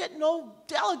ain't going to get no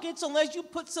delegates unless you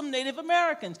put some Native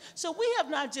Americans. So we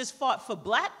have not just fought for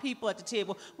black people at the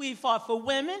table. We fought for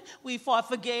women. We fought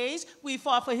for gays. We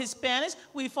fought for Hispanics.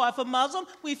 We fought for Muslims.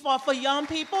 We fought for young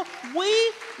people.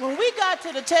 When we got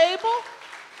to the table,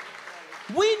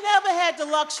 we never had the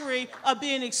luxury of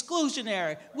being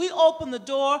exclusionary. We opened the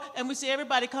door and we said,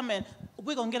 everybody come in.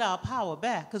 We're going to get our power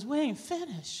back because we ain't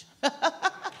finished.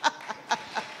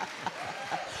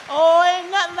 Oh, ain't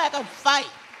nothing like a fight.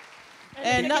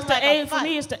 And nothing like a fight. For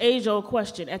me, it's the age-old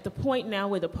question. At the point now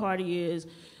where the party is,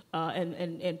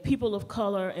 and people of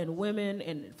color and women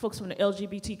and folks from the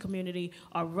LGBT community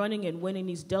are running and winning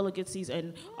these delegacies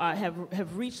and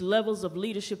have reached levels of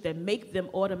leadership that make them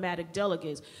automatic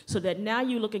delegates. So that now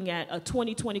you're looking at a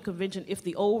 2020 convention, if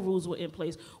the old rules were in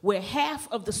place, where half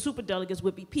of the superdelegates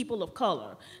would be people of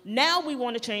color. Now we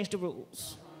want to change the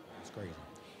rules. That's crazy.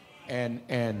 And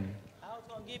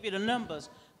I'll give you the numbers,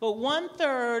 but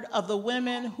 1/3 of the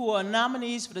women who are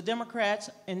nominees for the Democrats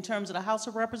in terms of the House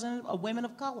of Representatives are women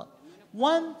of color.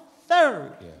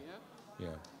 1/3. Yeah.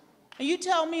 And you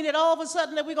tell me that all of a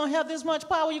sudden that we're going to have this much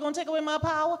power, you're going to take away my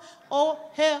power? Oh,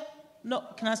 hell no.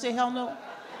 Can I say hell no?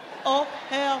 Oh,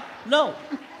 hell no.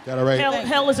 Got it right?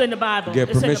 Hell is in the Bible. Get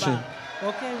permission. It's in the Bible.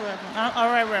 Okay, Reverend. All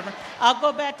right, Reverend. I'll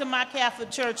go back to my Catholic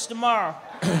church tomorrow.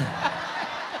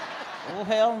 Oh,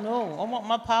 hell no. I want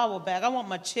my power back. I want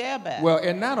my chair back. Well,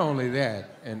 and not only that,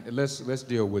 and let's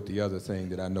deal with the other thing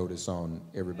that I notice on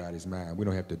everybody's mind. We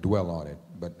don't have to dwell on it,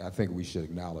 but I think we should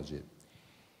acknowledge it.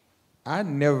 I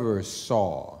never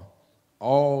saw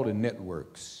all the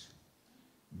networks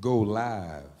go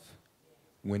live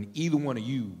when either one of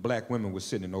you black women was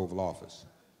sitting in the Oval Office.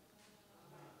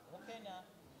 Okay, now.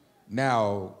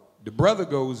 Now, the brother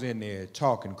goes in there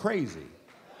talking crazy,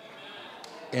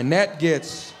 and that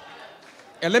gets...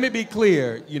 And let me be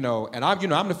clear,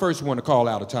 I'm the first one to call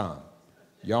out of time.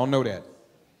 Y'all know that.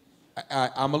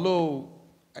 I'm a little,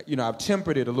 I've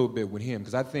tempered it a little bit with him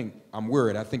because I'm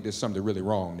worried. I think there's something really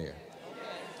wrong there.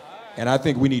 And I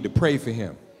think we need to pray for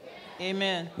him.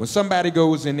 Amen. When somebody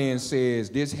goes in there and says,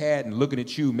 this hat and looking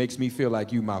at you makes me feel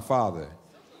like you my father,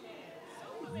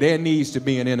 there needs to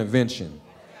be an intervention.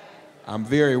 I'm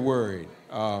very worried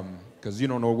because you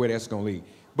don't know where that's going to lead.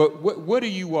 But what do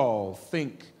you all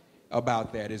think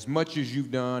about that? As much as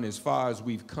you've done, as far as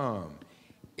we've come,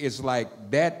 it's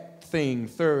like that thing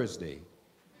Thursday.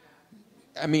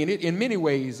 I mean, in many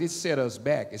ways, it set us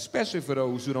back, especially for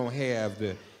those who don't have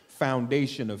the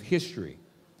foundation of history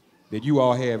that you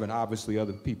all have and obviously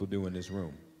other people do in this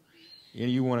room. Any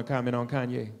of you want to comment on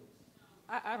Kanye?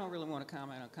 I don't really want to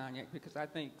comment on Kanye because I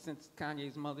think since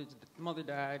Kanye's mother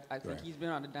died, I think he's been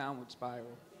on a downward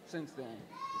spiral since then.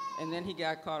 And then he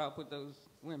got caught up with those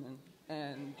women.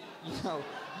 And,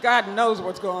 God knows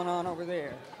what's going on over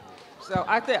there. So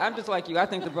I'm just like you. I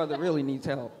think the brother really needs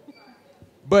help.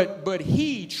 But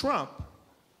Trump,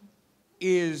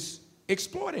 is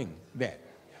exploiting that.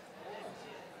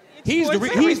 He's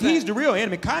the real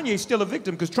enemy. Kanye's still a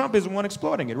victim because Trump is the one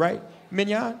exploiting it, right?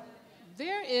 Minyon?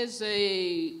 There is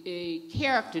a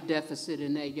character deficit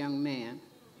in that young man.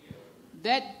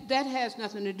 That has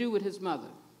nothing to do with his mother.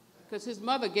 Because his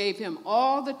mother gave him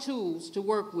all the tools to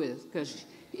work with. Because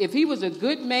if he was a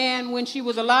good man when she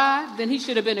was alive, then he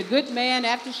should have been a good man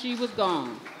after she was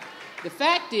gone. The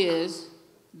fact is,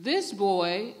 this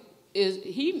boy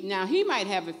he might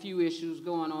have a few issues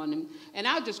going on. And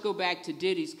I'll just go back to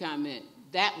Diddy's comment.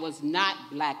 That was not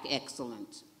black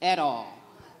excellence at all.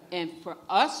 And for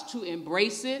us to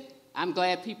embrace it, I'm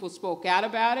glad people spoke out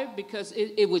about it because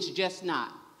it was just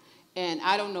not. And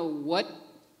I don't know what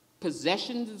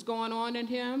possessions is going on in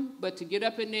him, but to get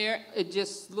up in there, it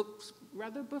just looks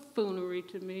rather buffoonery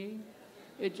to me.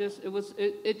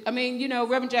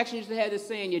 Reverend Jackson used to have this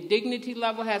saying, your dignity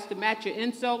level has to match your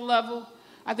insult level.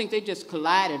 I think they just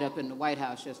collided up in the White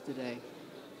House yesterday.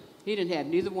 He didn't have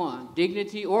neither one,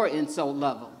 dignity or insult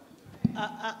level.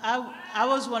 I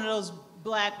was one of those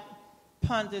black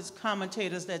pundits,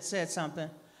 commentators that said something.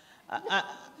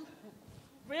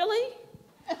 Really?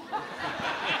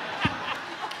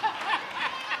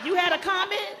 You had a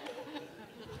comment?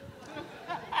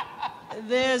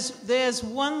 There's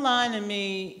one line in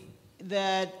me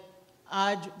that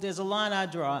there's a line I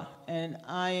draw, and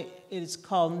it's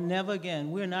called Never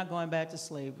Again. We're not going back to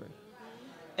slavery.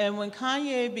 And when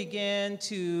Kanye began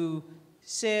to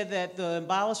say that the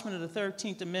abolishment of the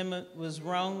 13th Amendment was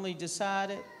wrongly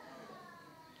decided,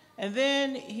 and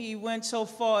then he went so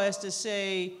far as to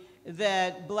say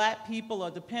that black people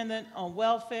are dependent on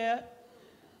welfare,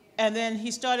 and then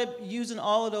he started using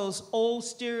all of those old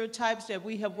stereotypes that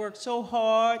we have worked so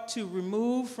hard to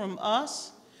remove from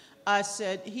us. I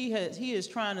said, he is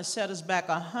trying to set us back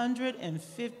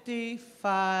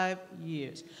 155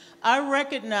 years. I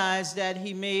recognize that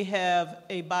he may have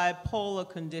a bipolar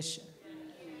condition,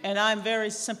 and I'm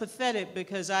very sympathetic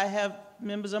because I have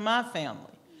members of my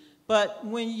family. But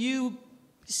when you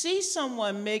see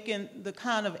someone making the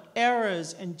kind of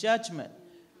errors in judgment,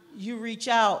 you reach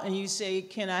out and you say,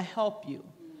 can I help you?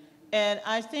 And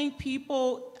I think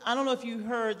people, I don't know if you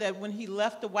heard that when he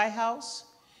left the White House,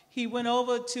 he went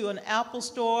over to an Apple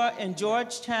store in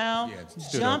Georgetown,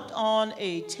 jumped on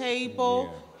a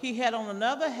table, he had on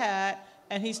another hat,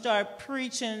 and he started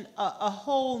preaching a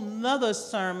whole nother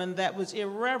sermon that was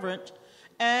irreverent,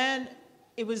 and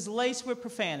it was laced with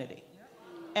profanity.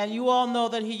 And you all know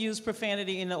that he used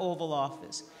profanity in the Oval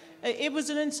Office. It was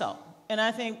an insult, and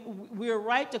I think we're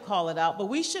right to call it out, but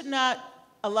we should not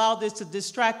allow this to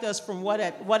distract us from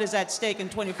what is at stake in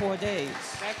 24 days.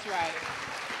 That's right.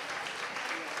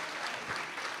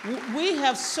 We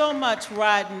have so much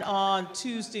riding on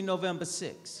Tuesday, November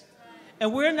 6th.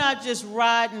 And we're not just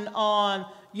riding on,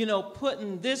 you know,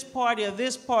 putting this party or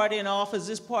this party in office,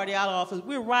 this party out of office.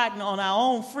 We're riding on our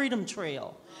own freedom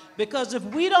trail. Because if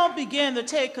we don't begin to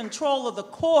take control of the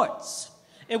courts,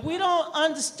 if we don't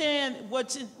understand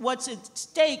what's at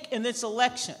stake in this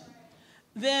election,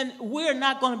 then we're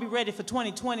not going to be ready for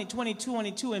 2020,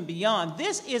 2022, and beyond.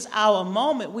 This is our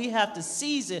moment. We have to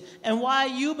seize it. And why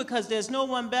you? Because there's no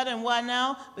one better. And why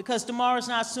now? Because tomorrow's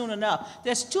not soon enough.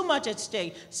 There's too much at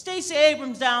stake. Stacey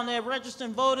Abrams down there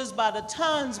registering voters by the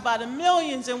tons, by the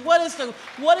millions. And what is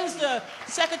the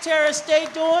Secretary of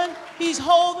State doing? He's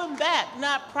holding back,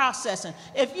 not processing.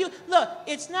 If you look,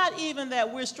 it's not even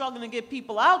that we're struggling to get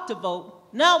people out to vote.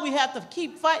 Now we have to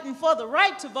keep fighting for the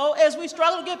right to vote as we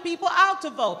struggle to get people out to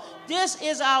vote. This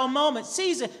is our moment.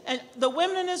 Seize it. And the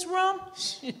women in this room,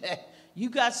 you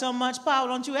got so much power.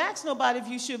 Don't you ask nobody if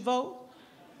you should vote.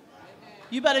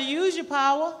 You better use your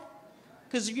power,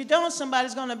 because if you don't,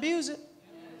 somebody's going to abuse it.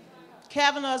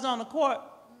 Kavanaugh's on the court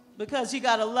because he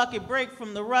got a lucky break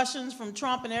from the Russians, from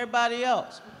Trump, and everybody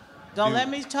else. Don't let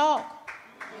me talk.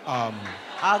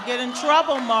 I'll get in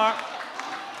trouble, Mark.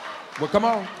 Well, come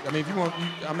on. I mean, if you want,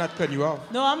 I'm not cutting you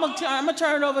off. No, I'm gonna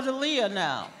turn it over to Leah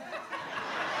now.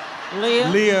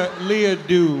 Leah? Leah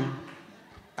do.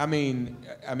 I mean,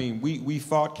 we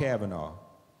fought Kavanaugh.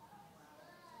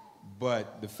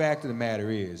 But the fact of the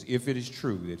matter is, if it is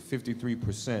true that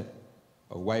 53%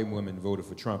 of white women voted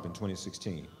for Trump in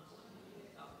 2016,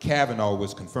 Kavanaugh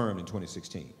was confirmed in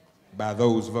 2016 by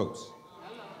those votes.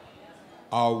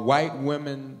 Are white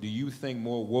women, do you think,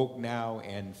 more woke now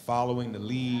and following the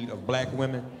lead of black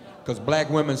women? Because black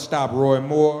women stopped Roy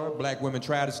Moore, black women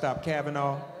tried to stop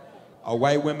Kavanaugh. Are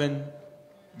white women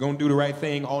gonna do the right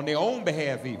thing on their own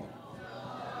behalf even?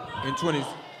 In 20,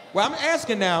 well, I'm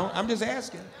asking now, I'm just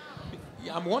asking.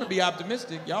 I want to be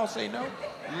optimistic, y'all say no?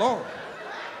 Lord,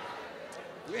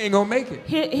 we ain't gonna make it.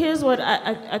 Here's what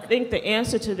I think the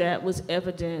answer to that was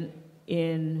evident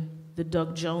in the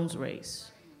Doug Jones race.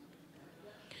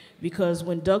 Because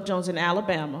when Doug Jones in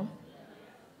Alabama,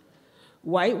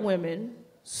 white women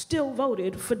still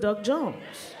voted for Doug Jones.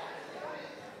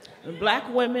 And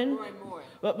black women,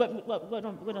 what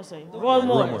did I say? Roy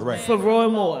Moore, right. For Roy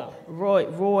Moore.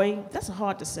 Roy, that's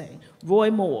hard to say.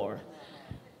 Roy Moore.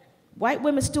 White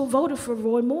women still voted for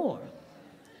Roy Moore.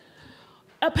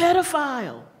 A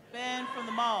pedophile. Banned from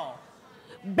the mall.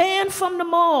 Banned from the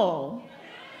mall.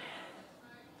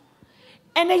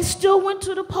 And they still went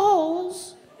to the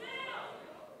polls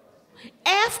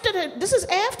this is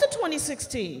after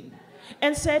 2016,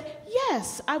 and said,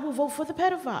 yes, I will vote for the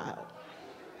pedophile.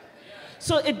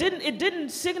 So it didn't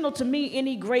signal to me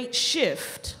any great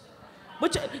shift.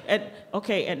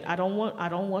 And I don't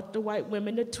want the white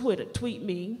women to tweet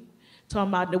me, talking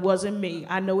about it wasn't me.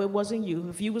 I know it wasn't you.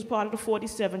 If you was part of the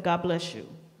 47, God bless you.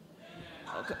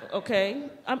 Okay?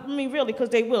 I mean, really, because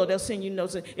they will. They'll send you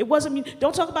notes. It wasn't me.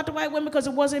 Don't talk about the white women because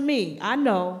it wasn't me. I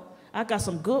know. I got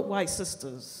some good white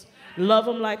sisters. Love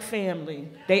them like family.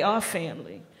 They are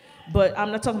family. But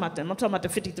I'm not talking about them. I'm talking about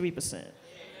the 53%.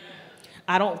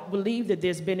 I don't believe that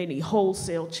there's been any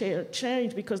wholesale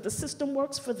change because the system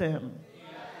works for them.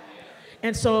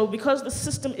 And so because the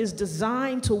system is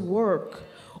designed to work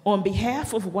on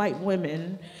behalf of white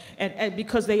women, and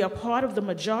because they are part of the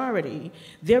majority,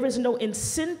 there is no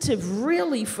incentive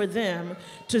really for them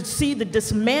to see the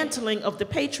dismantling of the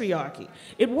patriarchy.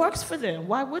 It works for them.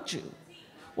 Why would you?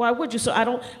 Why would you? So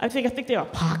I think there are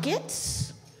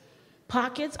pockets.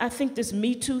 I think this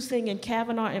Me Too thing in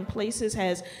Kavanaugh and places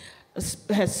has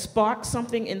sparked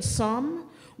something in some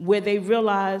where they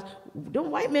realize, them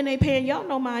white men ain't paying y'all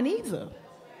no mind either.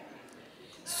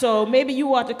 So maybe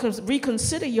you ought to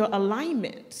reconsider your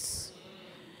alignments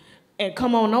and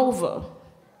come on over.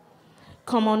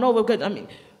 Come on over, because I mean,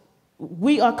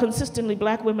 we are consistently,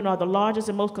 black women are the largest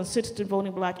and most consistent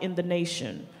voting bloc in the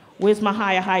nation. Where's my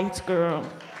higher heights girl?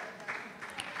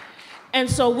 And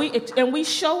so we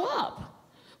show up.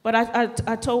 But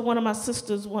I told one of my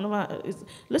sisters,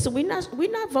 listen,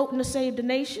 we're not voting to save the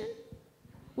nation.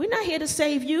 We're not here to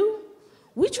save you.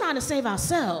 We're trying to save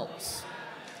ourselves.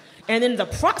 And in the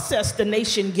process, the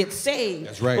nation gets saved.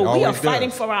 That's right. But we are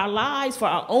fighting for our lives, for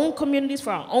our own communities,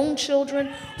 for our own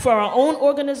children, for our own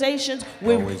organizations.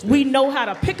 We know how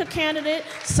to pick a candidate,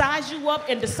 size you up,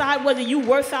 and decide whether you're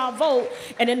worth our vote.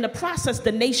 And in the process,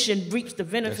 the nation reaps the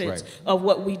benefits of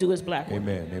what we do as black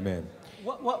women. Amen, amen.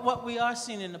 What we are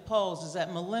seeing in the polls is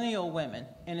that millennial women,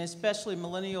 and especially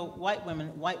millennial white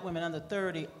women under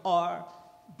 30, are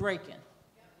breaking.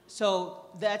 So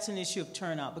that's an issue of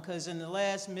turnout, because in the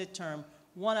last midterm,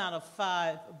 1 out of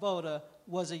 5 voter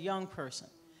was a young person.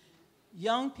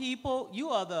 Young people, you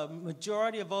are the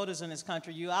majority of voters in this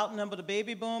country. You outnumber the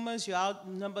baby boomers, you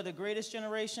outnumber the greatest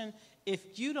generation.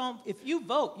 If you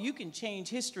vote, you can change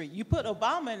history. You put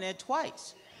Obama in there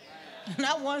twice,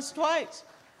 not once, twice.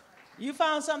 You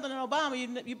found something in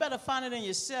Obama, you better find it in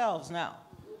yourselves now,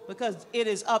 because it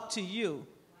is up to you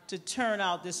to turn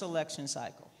out this election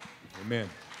cycle. Amen.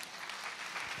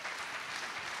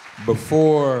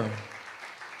 Before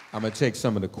I'm going to take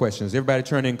some of the questions, everybody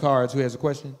turn in cards. Who has a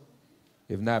question?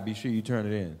 If not, be sure you turn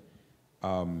it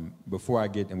in. Before I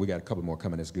get, and we got a couple more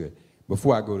coming, that's good.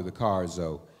 Before I go to the cards,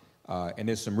 though, and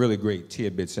there's some really great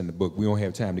tidbits in the book. We don't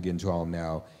have time to get into all of them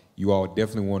now. You all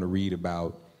definitely want to read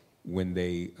about when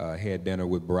they had dinner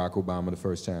with Barack Obama the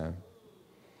first time.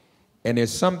 And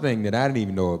there's something that I didn't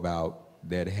even know about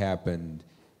that happened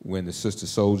when the Sister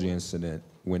Soldier incident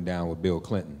went down with Bill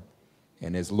Clinton.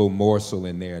 And there's a little morsel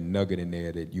in there, a nugget in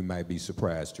there that you might be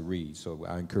surprised to read. So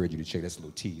I encourage you to check. That's a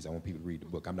little tease. I want people to read the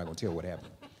book. I'm not going to tell what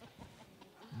happened.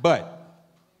 But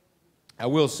I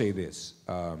will say this.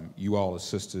 You all are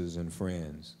sisters and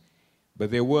friends. But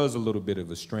there was a little bit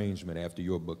of estrangement after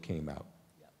your book came out.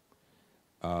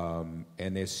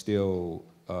 And there's still,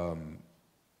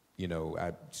 you know,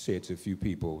 I said to a few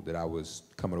people that I was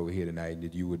coming over here tonight and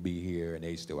that you would be here, and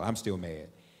I'm still mad.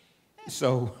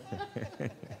 So...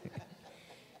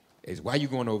 Why are you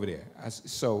going over there?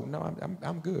 No,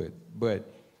 I'm good. But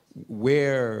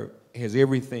where has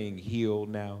everything healed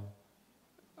now?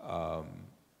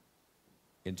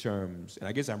 In terms, and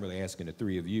I guess I'm really asking the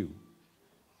three of you,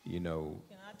 you know.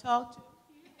 Can I talk to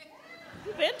you?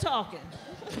 You've been talking.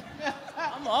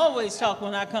 I'm always talking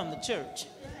when I come to church.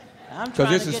 Because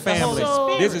this is family.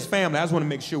 This is family. I just want to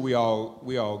make sure we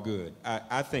all good.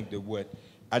 I think that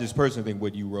I just personally think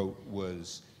what you wrote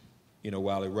was, you know,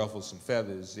 while it ruffled some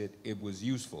feathers, it was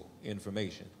useful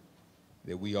information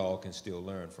that we all can still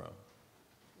learn from.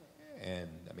 And,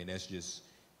 I mean, that's just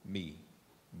me.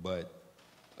 But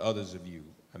others of you,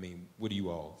 I mean, what do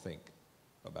you all think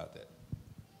about that?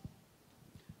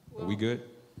 Are we good?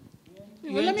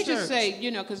 Well, let me just say,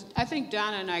 you know, because I think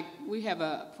Donna and I, we have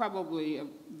probably a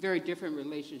very different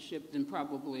relationship than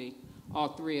probably all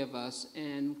three of us.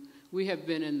 And we have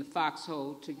been in the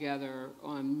foxhole together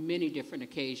on many different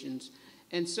occasions.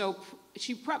 And so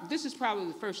this is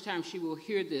probably the first time she will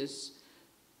hear this.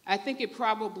 I think it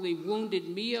probably wounded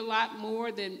me a lot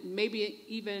more than maybe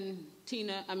even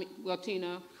Tina,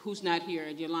 who's not here,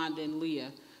 and Yolanda and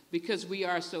Leah, because we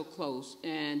are so close.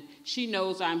 And she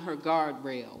knows I'm her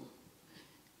guardrail.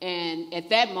 And at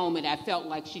that moment, I felt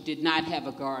like she did not have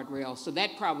a guardrail, so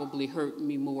that probably hurt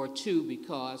me more too,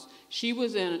 because she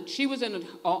was in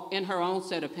her own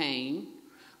set of pain.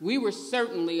 We were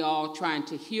certainly all trying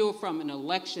to heal from an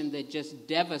election that just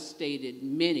devastated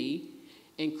many,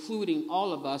 including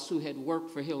all of us who had worked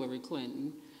for Hillary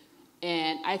Clinton.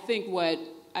 And I think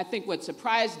what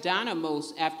surprised Donna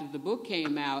most after the book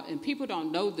came out, and people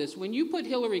don't know this, when you put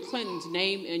Hillary Clinton's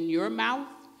name in your mouth,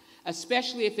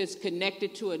 especially if it's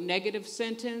connected to a negative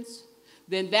sentence,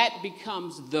 then that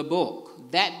becomes the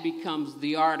book. That becomes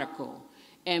the article.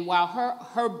 And while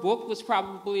her book was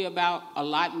probably about a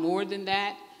lot more than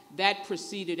that, that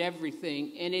preceded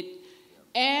everything.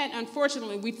 And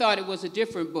unfortunately, we thought it was a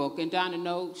different book, and Donna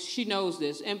knows, she knows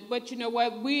this. But you know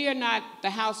what? We are not the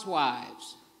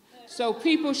housewives. So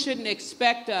people shouldn't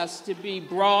expect us to be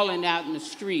brawling out in the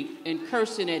street and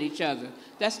cursing at each other.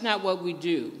 That's not what we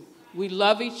do. We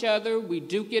love each other, we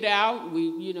duke it out,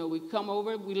 we come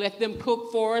over, we let them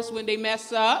cook for us when they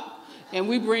mess up, and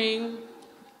we bring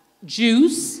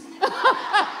juice.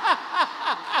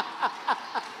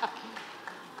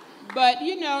 But,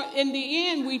 in the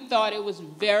end, we thought it was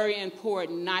very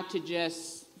important not to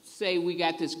just say we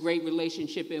got this great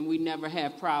relationship and we never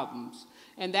have problems.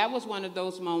 And that was one of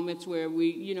those moments where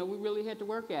we really had to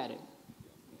work at it.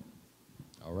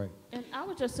 All right. And I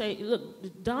would just say,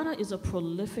 look, Donna is a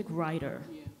prolific writer.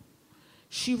 Yeah.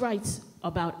 She writes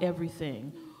about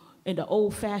everything in the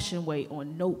old-fashioned way,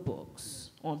 on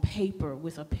notebooks, on paper,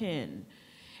 with a pen.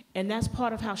 And that's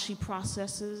part of how she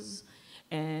processes.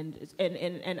 And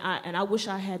I wish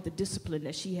I had the discipline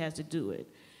that she has to do it.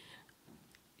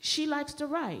 She likes to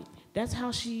write. That's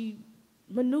how she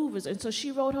maneuvers. And so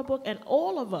she wrote her book, and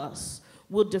all of us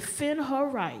will defend her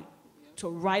right to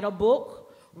write a book,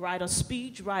 write a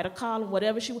speech, write a column,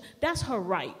 whatever she wants. That's her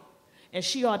right. And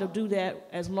she ought to do that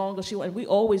as long as she wants. And we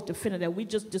always defended that. We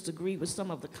just disagreed with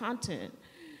some of the content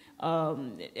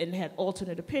and had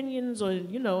alternate opinions, or,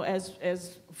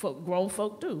 as grown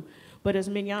folk do. But as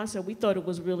Minyon said, we thought it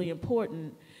was really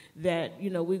important that,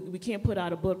 we can't put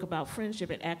out a book about friendship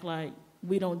and act like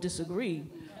we don't disagree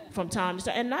from time to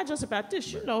time. And not just about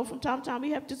this, from time to time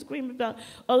we have disagreement about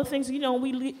other things.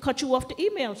 We cut you off the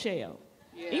email chain.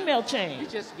 Yeah. Email chain. You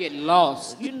just get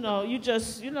lost. You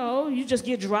just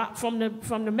get dropped from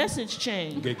the message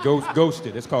chain. You get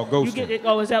ghosted. It's called ghosting.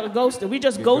 Is that what ghosted? We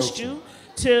just ghost you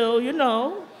till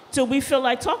we feel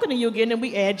like talking to you again, and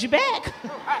we add you back.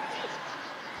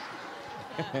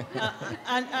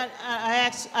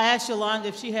 I asked Yolanda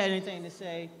if she had anything to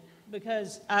say,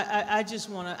 because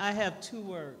I have 2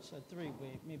 words, or 3,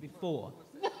 maybe 4.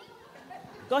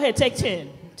 Go ahead, take 10.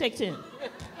 Take 10.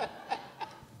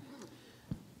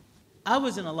 I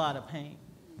was in a lot of pain.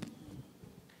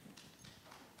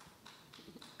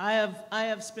 I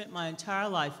have spent my entire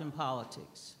life in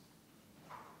politics.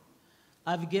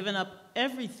 I've given up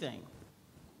everything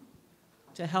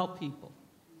to help people.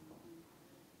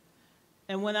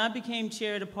 And when I became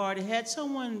chair of the party, had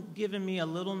someone given me a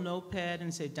little notepad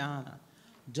and said, Donna,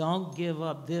 don't give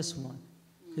up this one,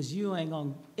 because you ain't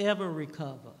gonna ever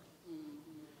recover.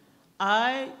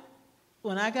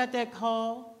 When I got that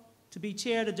call to be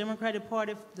chair of the Democratic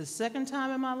Party the second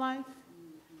time in my life,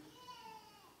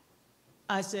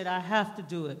 I said, I have to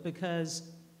do it, because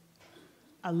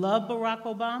I love Barack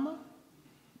Obama,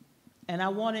 and I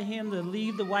wanted him to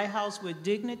leave the White House with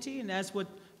dignity, and that's what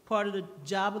part of the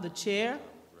job of the chair.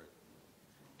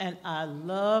 And I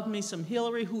love me some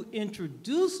Hillary, who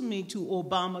introduced me to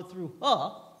Obama through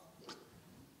her.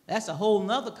 That's a whole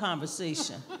nother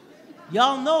conversation.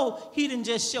 Y'all know he didn't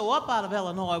just show up out of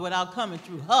Illinois without coming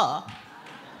through her.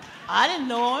 I didn't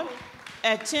know him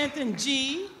at 10th and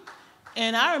G,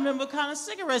 and I remember what kind of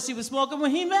cigarettes he was smoking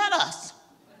when he met us.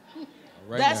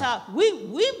 Right. That's now. How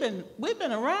we've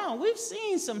been around. We've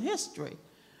seen some history.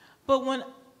 But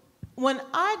when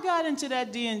I got into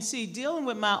that DNC, dealing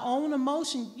with my own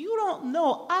emotion, you don't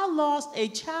know, I lost a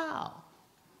child.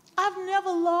 I've never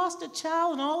lost a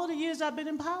child in all of the years I've been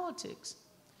in politics.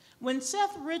 When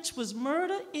Seth Rich was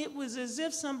murdered, it was as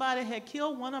if somebody had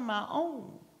killed one of my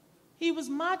own. He was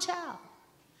my child.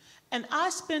 And I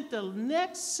spent the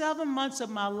next 7 months of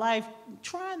my life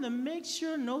trying to make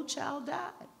sure no child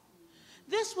died.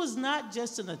 This was not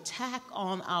just an attack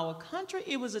on our country,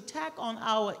 it was an attack on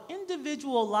our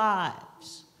individual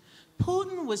lives.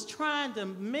 Putin was trying to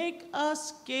make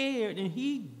us scared, and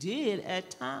he did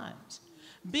at times.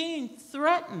 Being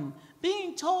threatened,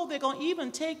 being told they're going to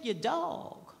even take your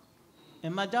dog.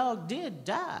 And my dog did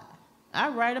die. I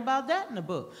write about that in the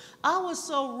book. I was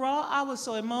so raw, I was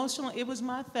so emotional, it was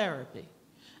my therapy.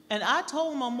 And I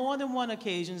told him on more than one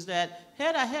occasion that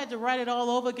had I had to write it all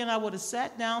over again, I would have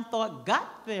sat down, thought,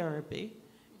 got therapy,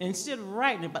 instead of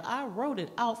writing it. But I wrote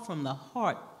it out from the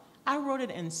heart. I wrote it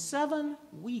in 7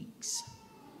 weeks.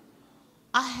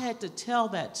 I had to tell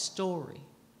that story,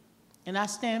 and I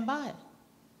stand by it.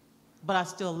 But I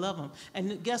still love them.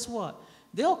 And guess what?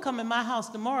 They'll come in my house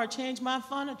tomorrow, change my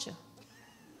furniture.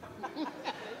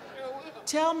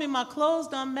 Tell me my clothes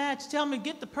don't match. Tell me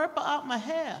get the purple out my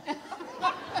hair.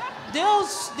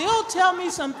 They'll tell me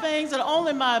some things that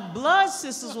only my blood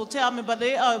sisters will tell me, but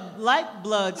they are like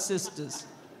blood sisters.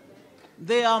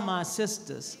 They are my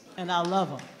sisters, and I love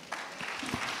them.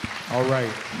 All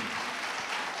right.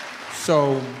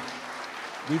 So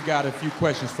we've got a few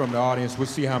questions from the audience. We'll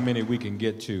see how many we can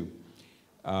get to.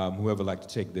 Whoever would like to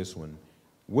take this one.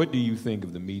 What do you think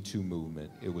of the Me Too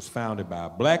movement? It was founded by a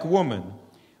black woman,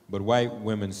 but white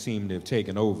women seem to have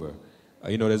taken over.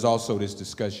 You know, there's also this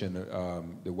discussion,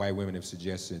 the white women have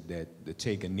suggested that the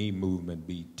Take a Knee movement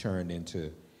be turned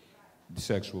into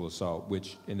sexual assault,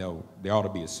 which, you know, there ought to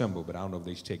be a symbol, but I don't know if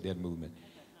they should take that movement.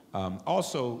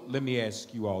 Also, let me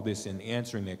ask you all this in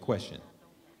answering that question.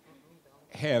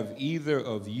 Have either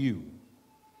of you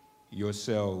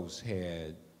yourselves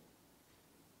had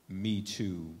Me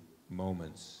Too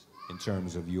moments in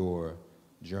terms of your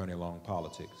journey along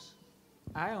politics?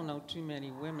 I don't know too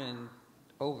many women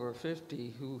over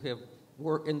 50 who have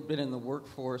worked and been in the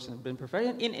workforce and been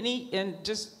professional, and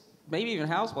just maybe even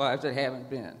housewives that haven't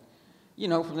been, you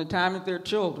know, from the time that they're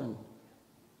children.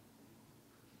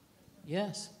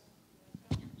 Yes.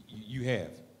 You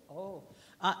have? Oh,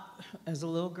 as a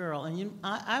little girl, and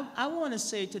I want to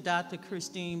say to Dr.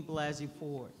 Christine Blasey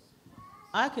Ford,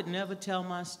 I could never tell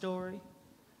my story.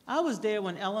 I was there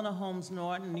when Eleanor Holmes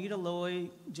Norton, Anita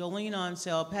Lloyd, Jolene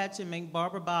Onsell, Patsy Mink,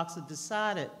 Barbara Boxer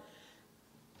decided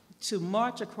to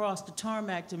march across the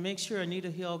tarmac to make sure Anita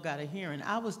Hill got a hearing.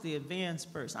 I was the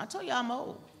advanced person. I tell you, I'm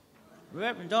old.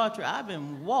 Reverend Daughtry, I've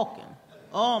been walking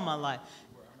all my life.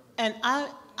 And I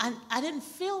didn't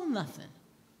feel nothing.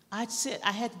 I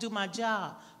had to do my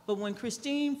job. But when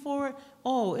Christine Ford,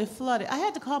 it flooded. I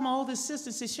had to call my oldest sister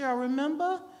and say, Cheryl,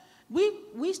 remember?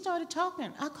 We started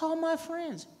talking. I called my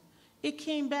friends. It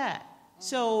came back.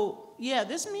 So, yeah,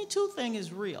 this Me Too thing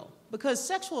is real because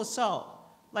sexual assault,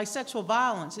 like sexual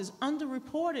violence, is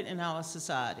underreported in our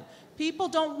society. People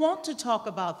don't want to talk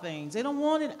about things. They don't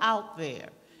want it out there.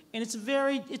 And it's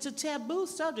a taboo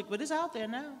subject, but it's out there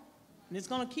now. And it's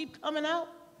going to keep coming out.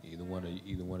 Either one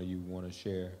of you want to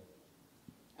share?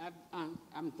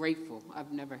 I'm grateful.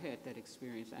 I've never had that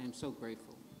experience. I am so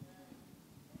grateful.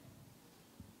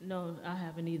 No, I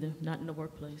haven't either, not in the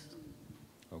workplace.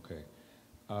 Okay.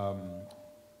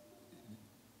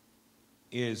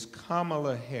 Is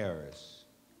Kamala Harris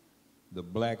the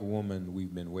black woman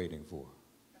we've been waiting for?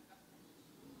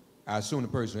 I assume the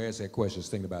person who asked that question is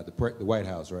thinking about the White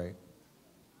House, right?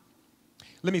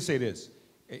 Let me say this,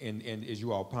 and as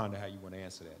you all ponder how you want to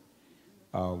answer that.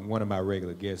 One of my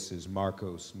regular guests is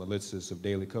Marcos Malitsis of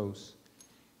Daily Kos.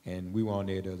 And we were on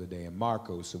there the other day, and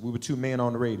Marcos, so we were two men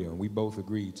on the radio, and we both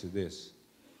agreed to this,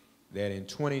 that in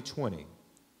 2020,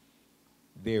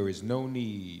 there is no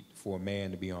need for a man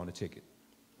to be on a ticket.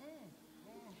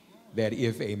 That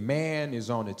if a man is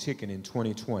on a ticket in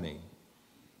 2020,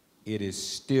 it is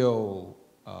still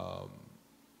an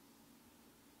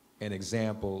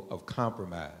example of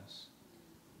compromise.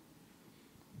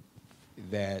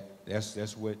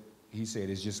 That's what he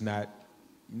said, is just not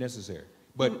necessary.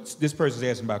 But this person's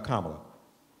asking about Kamala.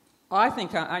 Oh,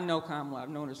 I know Kamala. I've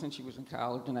known her since she was in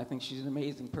college, and I think she's an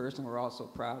amazing person. We're all so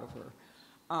proud of her.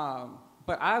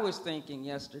 But I was thinking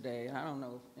yesterday, and I don't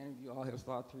know if any of you all have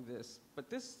thought through this, but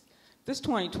this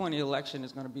 2020 election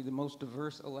is going to be the most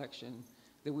diverse election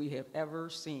that we have ever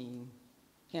seen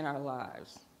in our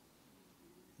lives.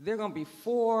 There are going to be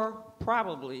 4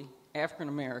 probably African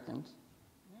Americans,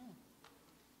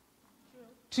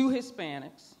 2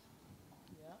 Hispanics,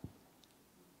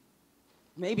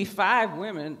 maybe 5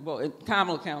 women. Well,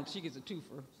 Kamala counts, she gets a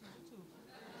twofer.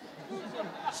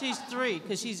 She's 3,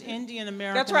 because she's Indian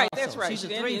American. That's right, also. that's right. She's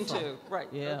a Indian 3 too. Right,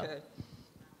 yeah. Okay.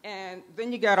 And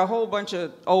then you got a whole bunch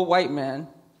of old white men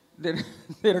that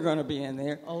are going to be in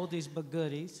there. Oldies but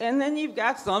goodies. And then you've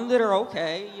got some that are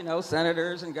okay, you know,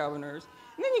 senators and governors.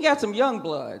 And then you got some young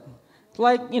blood.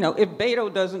 Like, you know, if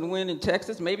Beto doesn't win in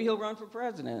Texas, maybe he'll run for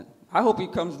president. I hope he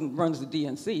comes and runs the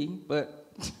DNC, but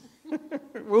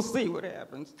we'll see what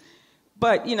happens.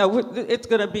 But, you know, it's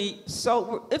going to be this is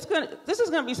going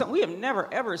to be something we have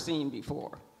never, ever seen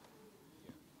before.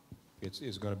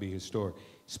 It's going to be historic.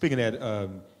 Speaking of that,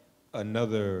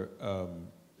 another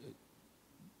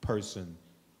person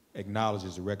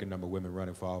acknowledges the record number of women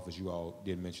running for office. You all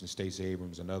did mention Stacey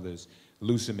Abrams and others.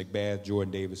 Lucy McBath,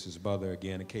 Jordan Davis's mother,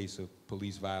 again, a case of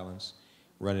police violence,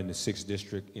 running the 6th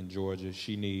district in Georgia.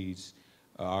 She needs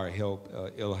our help.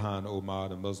 Ilhan Omar,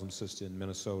 the Muslim sister in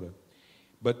Minnesota.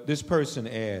 But this person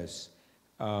asks,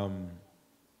 how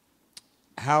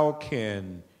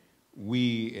can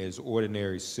we as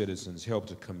ordinary citizens help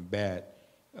to combat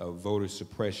voter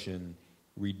suppression,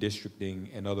 redistricting,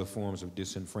 and other forms of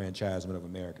disenfranchisement of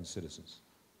American citizens?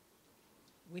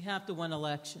 We have to win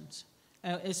elections,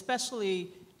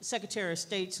 especially Secretary of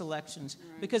State's elections.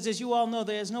 Right. Because as you all know,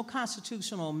 there is no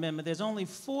constitutional amendment. There's only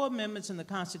 4 amendments in the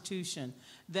Constitution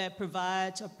that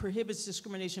provides or prohibits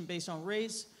discrimination based on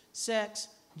race, sex,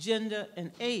 gender,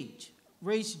 and age.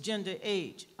 Race, gender,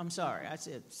 age. I'm sorry, I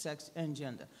said sex and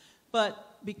gender.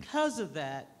 But because of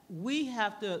that, we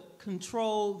have to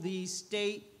control these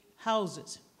state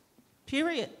houses,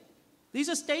 period. These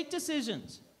are state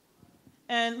decisions.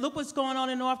 And look what's going on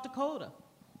in North Dakota.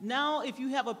 Now, if you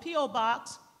have a P.O.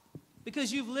 box,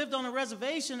 because you've lived on a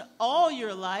reservation all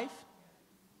your life,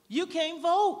 you can't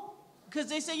vote because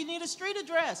they say you need a street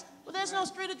address. Well, there's no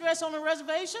street address on a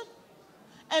reservation.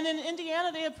 And in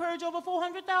Indiana, they have purged over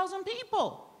 400,000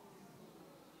 people.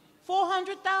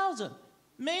 400,000,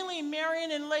 mainly in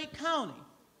Marion and Lake County.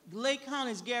 Lake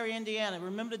County is Gary, Indiana.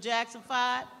 Remember the Jackson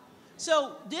 5?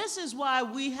 So this is why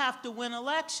we have to win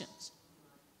elections.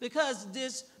 Because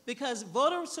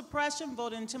voter suppression,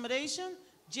 voter intimidation,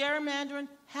 gerrymandering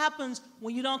happens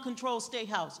when you don't control state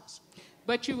houses.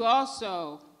 But you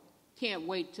also can't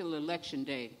wait till election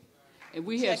day. And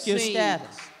we have Check your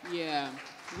status. Yeah,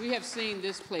 we have seen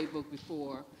this playbook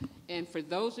before. And for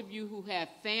those of you who have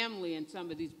family in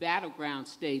some of these battleground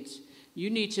states,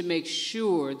 you need to make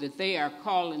sure that they are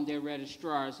calling their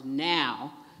registrars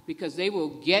now, because they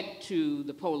will get to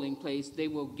the polling place, they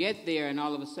will get there, and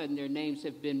all of a sudden their names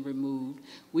have been removed.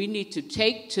 We need to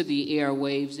take to the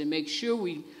airwaves and make sure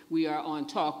we are on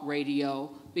talk radio,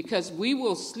 because we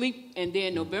will sleep, and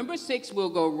then November 6th we'll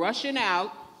go rushing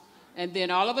out, and then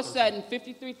all of a sudden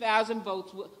 53,000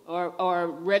 votes or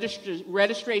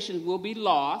registrations will be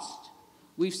lost.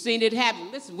 We've seen it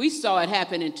happen. Listen, we saw it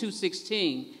happen in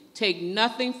 2016. Take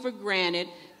nothing for granted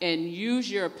and use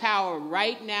your power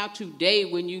right now, today,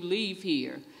 when you leave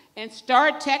here. And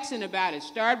start texting about it.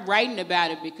 Start writing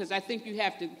about it, because I think you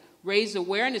have to raise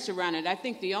awareness around it. I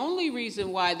think the only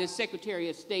reason why this Secretary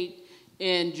of State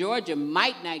in Georgia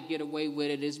might not get away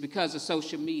with it is because of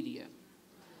social media.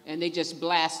 And they just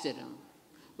blasted him.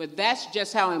 But that's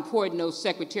just how important those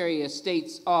Secretary of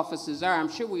State's offices are. I'm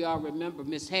sure we all remember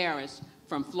Ms. Harris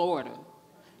from Florida.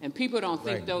 And people don't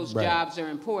think those jobs are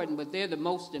important, but they're the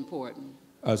most important.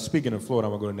 Speaking of Florida,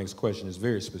 I'm going to go to the next question. It's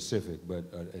very specific, but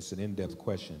it's an in-depth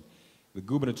question. The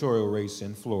gubernatorial race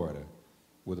in Florida,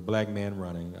 with a black man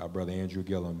running, our brother Andrew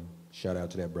Gillum, shout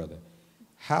out to that brother.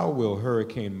 How will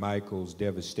Hurricane Michael's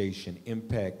devastation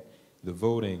impact the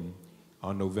voting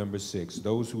on November 6th?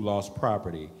 Those who lost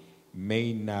property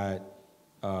may not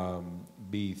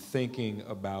be thinking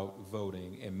about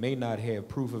voting and may not have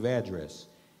proof of address.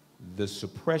 The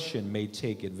suppression may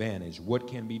take advantage. What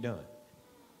can be done?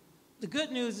 The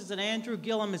good news is that Andrew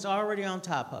Gillum is already on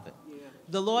top of it. Yeah.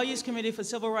 The Lawyers Committee for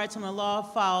Civil Rights and the Law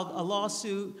filed a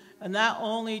lawsuit not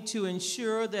only to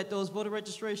ensure that those voter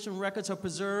registration records are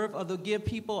preserved, or to give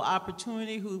people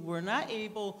opportunity who were not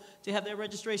able to have their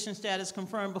registration status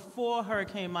confirmed before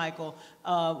Hurricane Michael.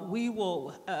 We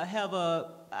will have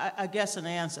I guess, an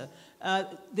answer.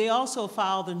 They also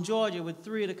filed in Georgia with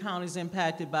 3 of the counties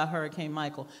impacted by Hurricane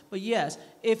Michael. But yes,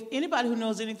 if anybody who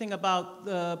knows anything about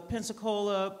the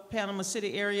Pensacola, Panama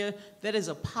City area, that is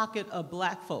a pocket of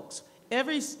black folks.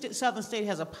 Every southern state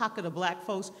has a pocket of black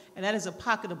folks, and that is a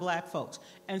pocket of black folks.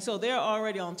 And so they're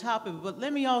already on top of it. But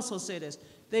let me also say this.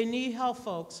 They need help,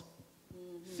 folks.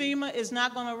 Mm-hmm. FEMA is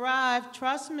not going to arrive.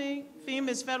 Trust me. FEMA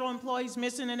is federal employees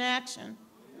missing in action.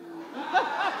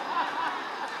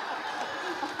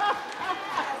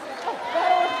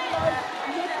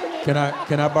 Can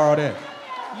I borrow that?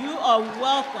 You are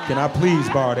welcome. Can I please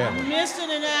borrow that one? Missing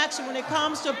in action when it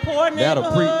comes to poor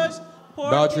neighborhoods.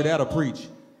 Daughtry, that'll preach.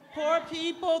 Poor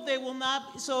people, they will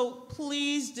not. So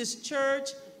please, this church,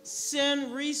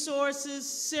 send resources,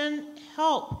 send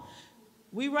help.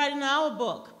 We write in our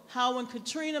book how when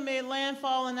Katrina made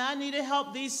landfall and I needed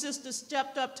help, these sisters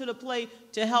stepped up to the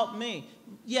plate to help me.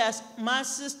 Yes, my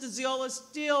sister Ziola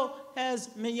still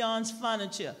has Minyon's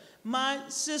furniture. My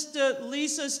sister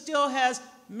Lisa still has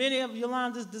many of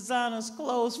Yolanda's designer's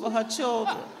clothes for her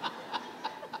children.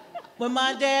 When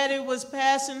my daddy was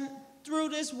passing through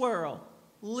this world,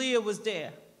 Leah was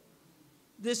there.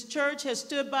 This church has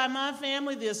stood by my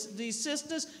family, these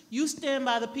sisters. You stand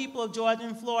by the people of Georgia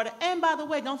and Florida. And by the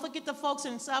way, don't forget the folks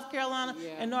in South Carolina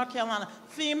and North Carolina.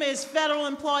 FEMA is federal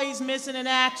employees missing in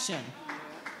action.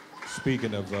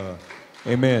 Speaking of,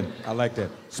 amen, I like that.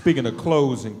 Speaking of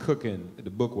clothes and cooking, the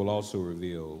book will also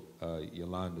reveal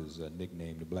Yolanda's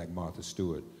nickname, the Black Martha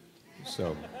Stewart.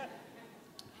 So,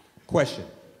 question,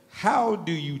 how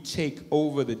do you take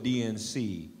over the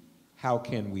DNC? How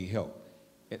can we help?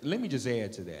 Let me just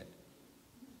add to that.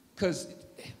 Because,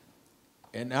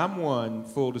 and I'm one,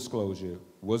 full disclosure,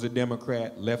 was a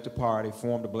Democrat, left the party,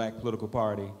 formed a black political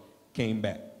party, came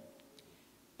back.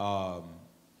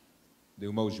 the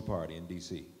Emoji Party in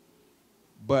D.C.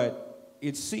 But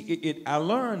I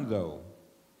learned, though,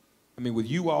 I mean, with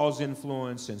you all's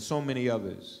influence and so many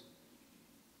others,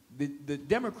 the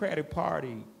Democratic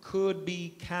Party could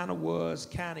be, kind of was,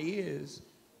 kind of is,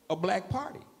 a black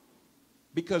party.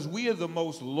 Because we are the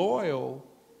most loyal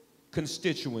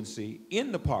constituency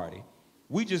in the party.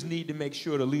 We just need to make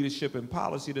sure the leadership and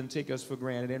policy doesn't take us for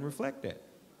granted and reflect that.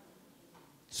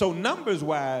 So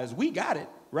numbers-wise, we got it,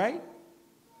 right?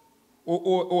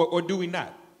 Or do we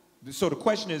not? So the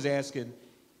question is asking,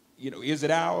 you know, is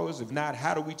it ours? If not,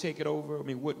 how do we take it over? I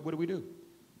mean, what do we do? You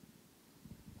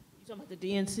talking about the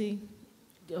DNC?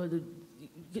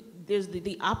 There's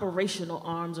the operational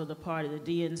arms of the party, the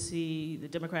DNC, the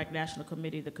Democratic National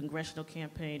Committee, the Congressional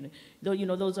Campaign. Though, you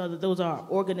know, those are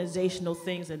organizational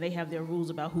things, and they have their rules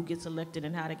about who gets elected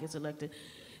and how to get elected.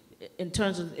 In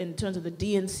terms of the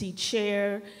DNC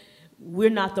chair,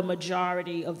 we're not the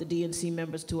majority of the DNC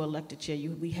members to elect a chair.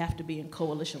 We have to be in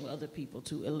coalition with other people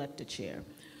to elect a chair.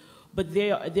 But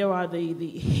there are the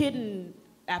hidden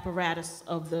apparatus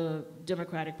of the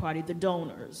Democratic Party, the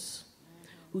donors,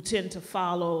 who tend to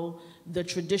follow the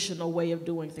traditional way of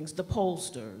doing things, the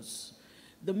pollsters,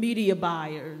 the media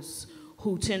buyers,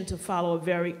 who tend to follow a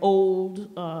very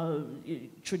old,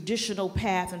 traditional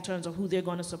path in terms of who they're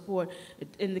going to support.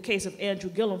 In the case of Andrew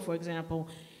Gillum, for example,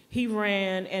 he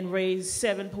ran and raised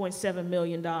 $7.7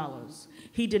 million.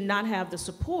 He did not have the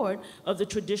support of the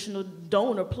traditional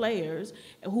donor players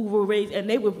who were raised, and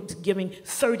they were giving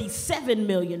 $37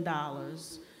 million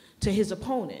to his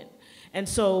opponent. And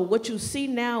so what you see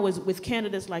now is with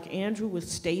candidates like Andrew, with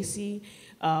Stacey,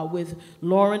 with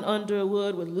Lauren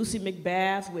Underwood, with Lucy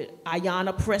McBath, with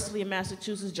Ayanna Pressley in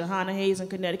Massachusetts, Johanna Hayes in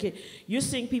Connecticut, you're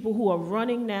seeing people who are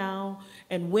running now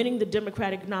and winning the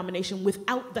Democratic nomination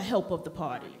without the help of the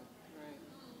party. Right.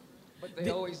 But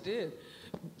they always did.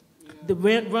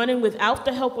 Running without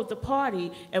the help of the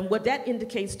party, and what that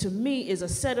indicates to me is a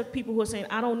set of people who are saying,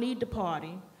 I don't need the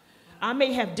party. I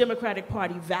may have Democratic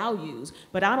Party values,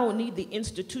 but I don't need the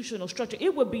institutional structure.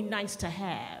 It would be nice to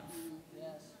have.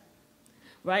 Yes.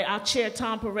 Right? Our chair,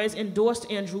 Tom Perez, endorsed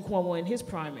Andrew Cuomo in his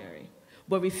primary,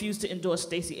 but refused to endorse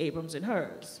Stacey Abrams in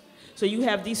hers. So you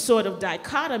have these sort of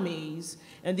dichotomies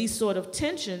and these sort of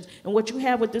tensions, and what you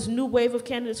have with this new wave of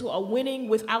candidates who are winning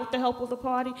without the help of the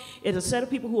party is a set of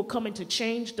people who are coming to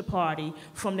change the party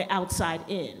from the outside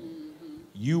in.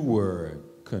 You were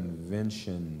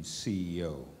convention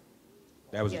CEO.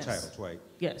 That was Yes. the title, right?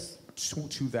 Yes.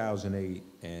 2008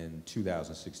 and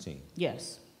 2016.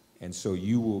 Yes. And so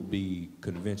you will be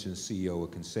convention CEO a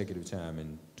consecutive time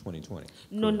in 2020.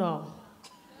 No.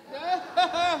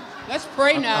 Let's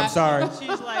pray now. I'm sorry.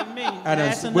 She's like me. I know,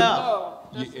 That's what- enough.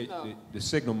 The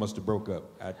signal must have broke up.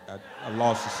 I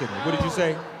lost the signal. What did you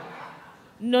say?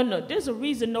 No. There's a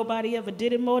reason nobody ever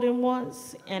did it more than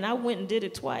once, and I went and did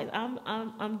it twice.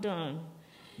 I'm done.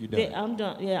 You done? I'm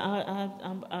done. Yeah.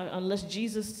 Unless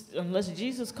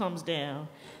Jesus comes down,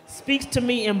 speaks to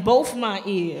me in both my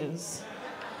ears,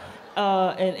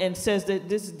 and says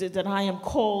that I am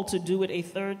called to do it a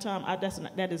third time.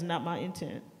 That is not my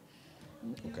intent.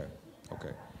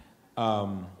 Okay.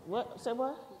 What? Say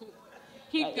what?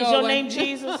 Keep going. Is your name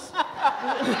Jesus?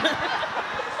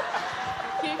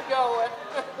 Keep going.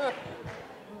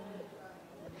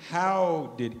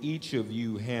 How did each of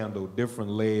you handle different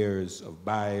layers of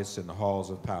bias in the halls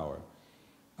of power?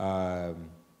 And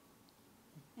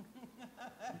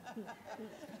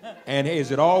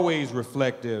is it always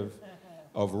reflective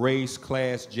of race,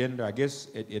 class, gender? I guess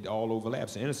it all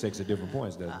overlaps and intersects at different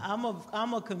points, doesn't it?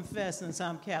 I'm a confess, since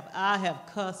I'm Cap, I have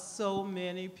cussed so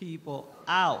many people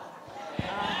out. I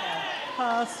have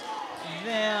cussed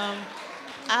them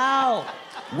out.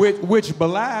 Which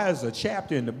belies a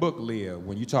chapter in the book, Leah.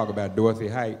 When you talk about Dorothy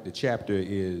Height, the chapter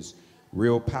is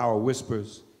Real Power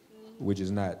Whispers, which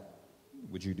is not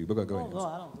what you do. But go ahead. No,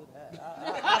 I don't do that.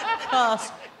 I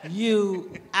cuss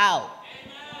you out.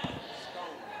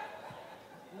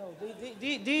 No,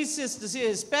 these sisters here,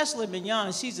 especially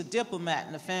Minyon, she's a diplomat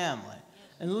in the family.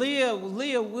 And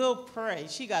Leah will pray.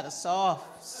 She got a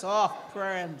soft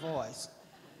praying voice.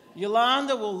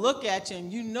 Yolanda will look at you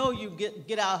and you know you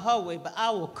get out of her way, but I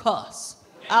will cuss.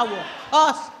 I will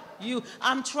cuss you.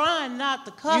 I'm trying not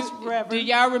to cuss, Reverend. Do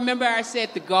y'all remember I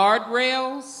said the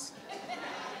guardrails?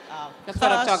 That's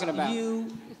what I'm talking about.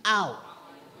 You out.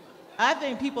 I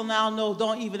think people now know,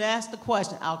 don't even ask the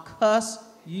question. I'll cuss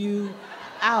you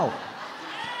out.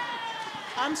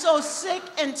 I'm so sick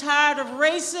and tired of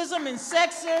racism and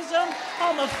sexism,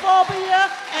 homophobia,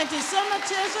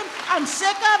 anti-Semitism. I'm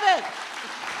sick of it.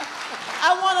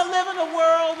 I want to live in a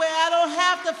world where I don't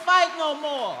have to fight no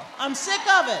more. I'm sick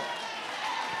of it.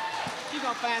 She's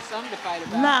going to find something to fight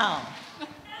about. Now,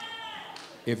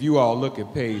 If you all look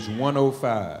at page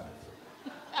 105,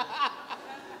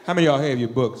 how many of y'all have your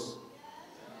books?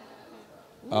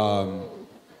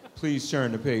 Please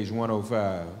turn to page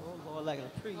 105. oh Lord, like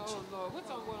a preacher. Oh, Lord.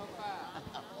 What's on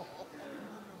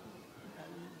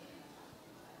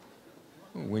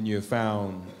 105? When you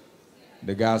found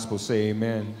the gospel, say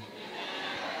amen.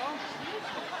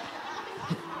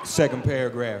 Second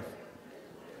paragraph.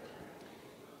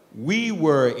 We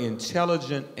were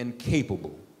intelligent and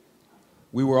capable.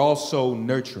 We were also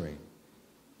nurturing,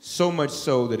 so much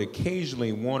so that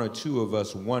occasionally one or two of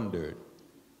us wondered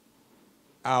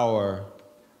out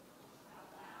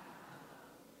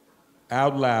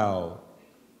loud,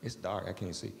 it's dark, I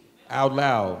can't see, out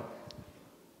loud,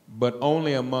 but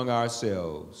only among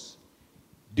ourselves,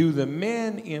 do the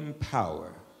men in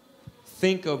power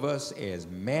think of us as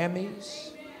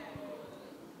mammies?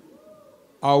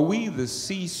 Are we the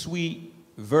C-suite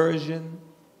version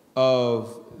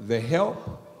of the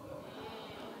help?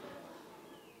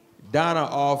 Donna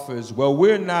offers, well,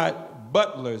 we're not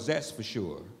butlers, that's for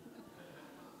sure.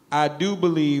 I do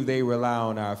believe they rely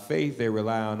on our faith, they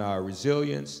rely on our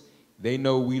resilience. They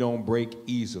know we don't break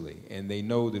easily, and they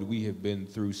know that we have been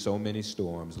through so many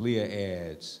storms. Leah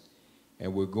adds,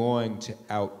 and we're going to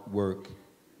outwork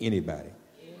anybody.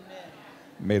 Amen.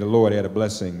 May the Lord add a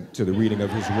blessing to the reading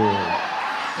of his word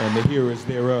and the hearers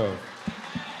thereof.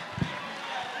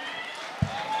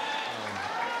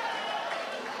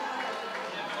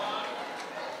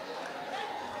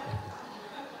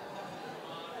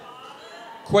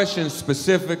 Question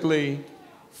specifically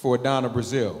for Donna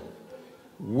Brazile.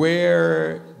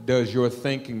 Where does your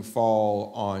thinking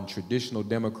fall on traditional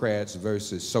Democrats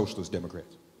versus socialist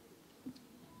Democrats?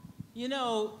 You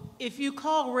know, if you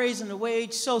call raising the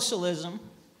wage socialism,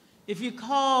 if you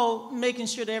call making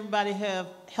sure that everybody have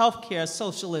health care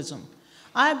socialism,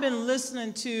 I've been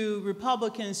listening to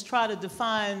Republicans try to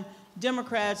define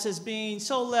Democrats as being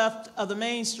so left of the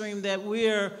mainstream that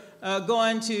we're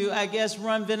going to, I guess,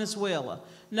 run Venezuela.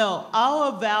 No,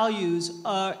 our values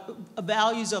are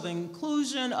values of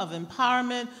inclusion, of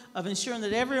empowerment, of ensuring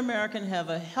that every American have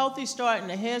a healthy start and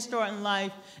a head start in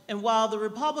life. And while the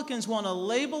Republicans want to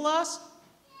label us,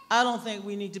 I don't think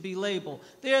we need to be labeled.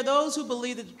 There are those who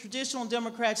believe that the traditional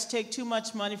Democrats take too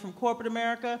much money from corporate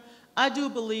America. I do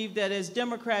believe that as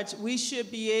Democrats, we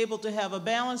should be able to have a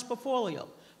balanced portfolio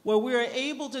where we're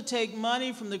able to take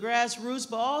money from the grassroots,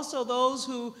 but also those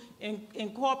who,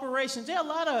 in corporations, there are a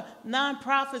lot of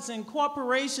nonprofits and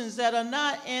corporations that are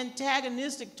not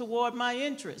antagonistic toward my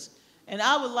interests. And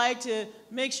I would like to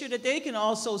make sure that they can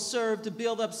also serve to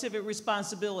build up civic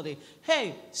responsibility.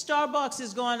 Hey, Starbucks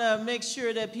is going to make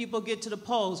sure that people get to the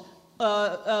polls.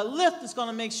 Lyft is going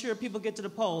to make sure people get to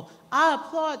the poll. I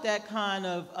applaud that kind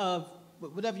of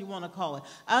whatever you want to call it.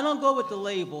 I don't go with the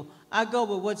label. I go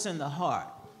with what's in the heart.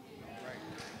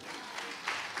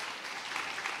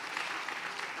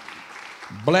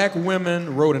 Black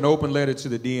women wrote an open letter to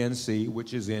the DNC,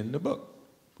 which is in the book.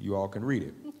 You all can read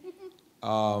it.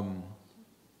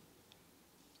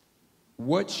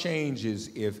 What changes,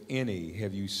 if any,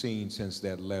 have you seen since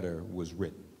that letter was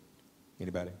written?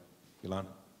 Anybody?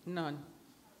 Yolanda? None.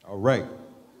 All right.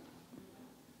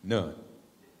 None.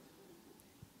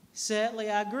 Sadly,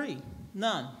 I agree.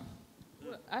 None.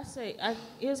 Well,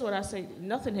 here's what I say.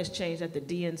 Nothing has changed at the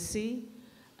DNC.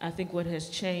 I think what has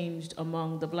changed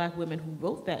among the black women who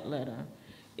wrote that letter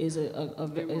is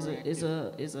what'd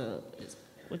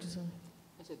you say?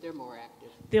 I said they're more active.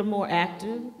 They're more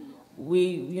active.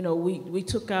 We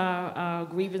took our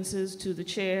grievances to the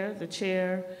chair. The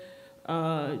chair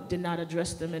did not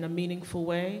address them in a meaningful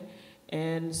way.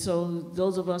 And so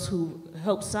those of us who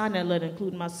helped sign that letter,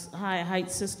 including my High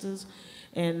Heights sisters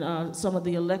and some of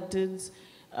the electeds,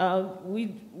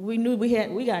 we knew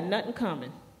we got nothing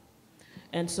coming.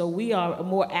 And so we are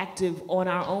more active on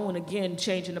our own, again,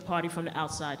 changing the party from the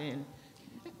outside in.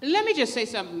 Let me just say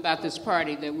something about this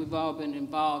party that we've all been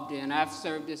involved in. I've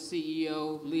served as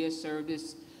CEO, Leah served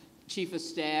as chief of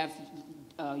staff,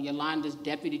 Yolanda's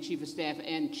deputy chief of staff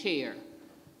and chair.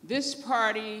 This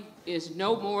party is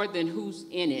no more than who's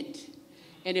in it.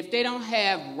 And if they don't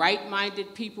have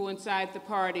right-minded people inside the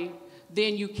party,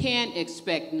 then you can't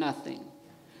expect nothing.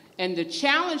 And the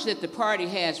challenge that the party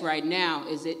has right now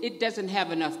is that it doesn't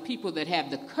have enough people that have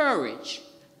the courage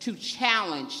to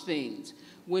challenge things.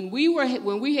 When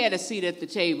we had a seat at the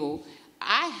table,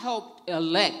 I helped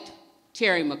elect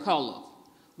Terry McCullough.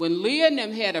 When Leah and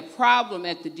them had a problem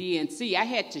at the DNC, I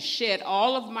had to shed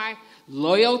all of my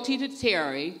loyalty to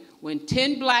Terry. When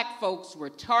 10 black folks were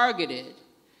targeted,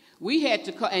 we had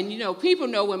to call, and people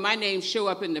know when my name show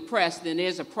up in the press, then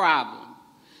there's a problem.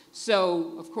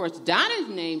 So, of course, Donna's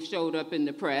name showed up in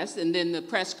the press, and then the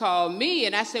press called me,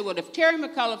 and I said, well, if Terry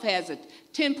McAuliffe has a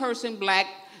 10-person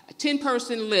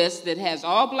list that has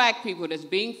all black people that's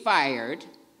being fired,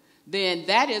 then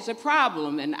that is a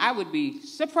problem, and I would be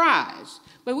surprised.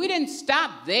 But we didn't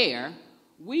stop there.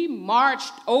 We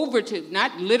marched over to,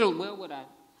 not little, well, with our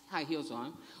high heels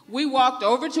on. We walked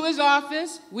over to his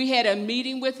office. We had a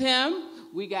meeting with him.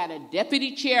 We got a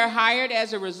deputy chair hired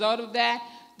as a result of that.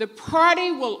 The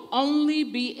party will only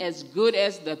be as good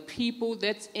as the people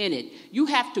that's in it. You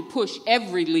have to push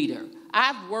every leader.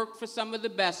 I've worked for some of the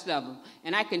best of them,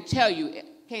 and I can tell you,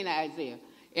 can't I, Isaiah?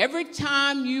 Every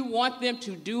time you want them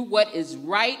to do what is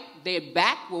right, their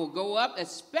back will go up,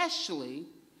 especially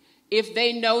if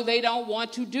they know they don't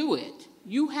want to do it.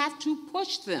 You have to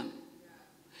push them.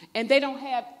 And they don't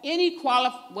have any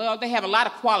well, they have a lot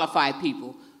of qualified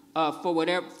people for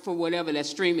whatever that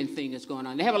streaming thing is going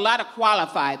on. They have a lot of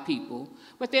qualified people,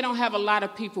 but they don't have a lot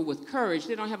of people with courage.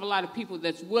 They don't have a lot of people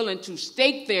that's willing to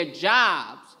stake their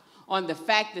jobs on the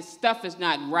fact that stuff is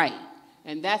not right.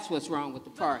 And that's what's wrong with the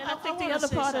party. And I think the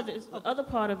other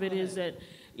part of it is that,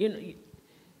 you know,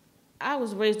 I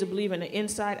was raised to believe in an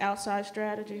inside-outside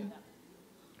strategy.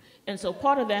 And so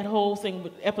part of that whole thing,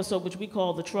 episode, which we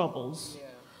call the Troubles,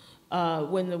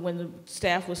 when the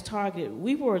staff was targeted,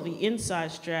 we were the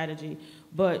inside strategy,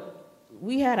 but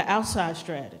we had an outside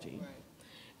strategy. Right.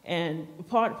 And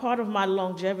part of my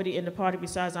longevity in the party,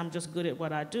 besides I'm just good at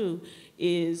what I do,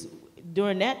 is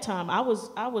during that time,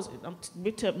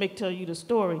 tell you the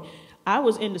story. I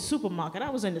was in the supermarket. I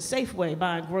was in the Safeway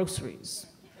buying groceries,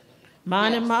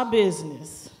 minding my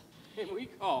business.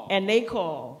 And they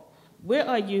call, where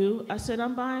are you? I said,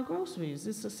 I'm buying groceries.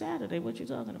 It's a Saturday. What you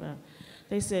talking about?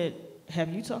 They said, have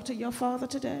you talked to your father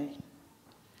today?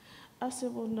 I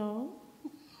said, well, no.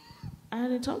 I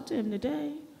didn't talk to him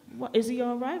today. What, is he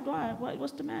all right? Why?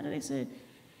 What's the matter? They said,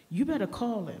 you better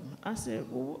call him. I said,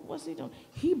 well, what's he doing?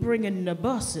 He bringing the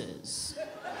buses.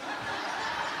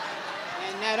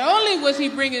 And not only was he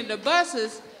bringing the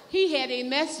buses, he had a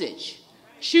message.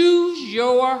 Choose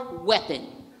your weapon.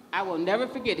 I will never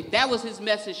forget it. That was his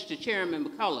message to Chairman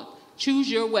McCullough.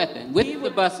 Choose your weapon with the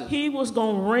buses. He was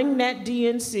going to ring that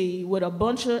DNC with a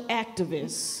bunch of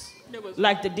activists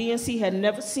like the DNC had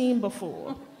never seen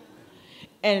before.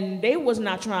 And they was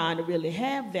not trying to really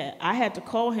have that. I had to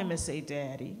call him and say,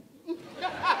 Daddy,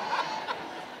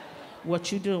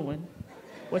 what you doing?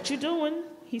 What you doing?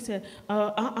 He said,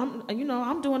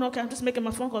 I'm doing okay. I'm just making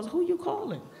my phone calls. Who you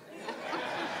calling?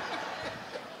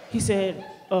 He said,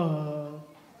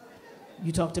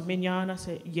 you talked to Minyon? I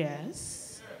said, yes.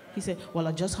 He said, well,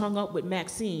 I just hung up with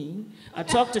Maxine. I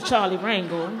talked to Charlie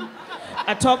Rangel.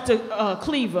 I talked to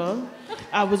Cleaver.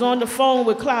 I was on the phone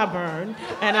with Clyburn,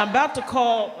 and I'm about to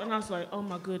call, and I was like, oh,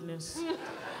 my goodness.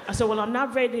 I said, well, I'm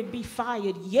not ready to be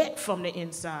fired yet from the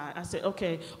inside. I said,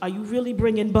 okay, are you really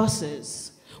bringing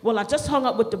buses? Well, I just hung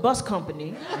up with the bus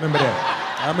company. I remember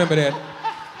that.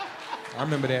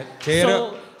 Tear it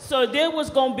up. So there was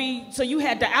going to be, so you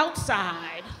had the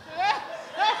outside.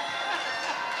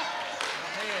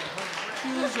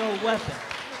 Choose your weapon.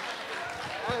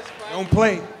 Don't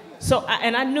play. So,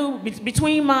 I knew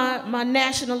between my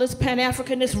nationalist,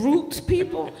 Pan-Africanist roots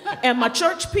people and my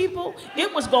church people,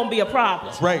 it was going to be a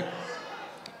problem. That's right.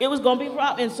 It was going to be a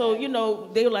problem. And so, you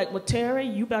know, they were like, well, Terry,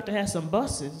 you about to have some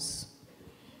buses.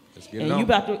 Let's get it on.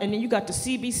 And then you got the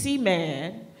CBC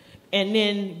man. And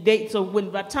then by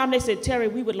the time they said, Terry,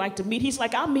 we would like to meet, he's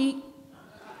like, I'll meet.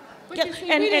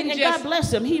 And God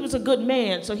bless him, he was a good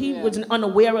man, so he was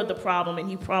unaware of the problem, and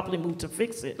he promptly moved to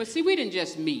fix it. But see, we didn't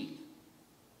just meet.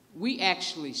 We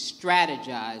actually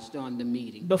strategized on the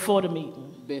meeting. Before the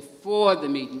meeting. Before the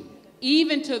meeting.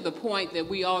 Even to the point that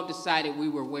we all decided we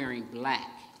were wearing black.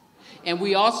 And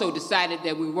we also decided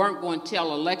that we weren't going to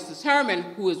tell Alexis Herman,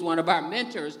 who is one of our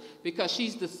mentors, because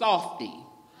she's the softie.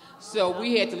 So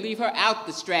we had to leave her out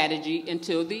the strategy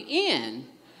until the end.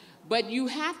 But you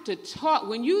have to talk.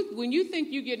 When you think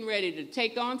you're getting ready to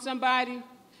take on somebody,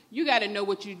 you got to know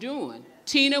what you're doing.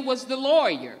 Tina was the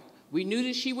lawyer. We knew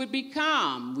that she would be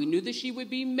calm. We knew that she would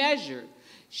be measured.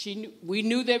 We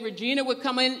knew that Regina would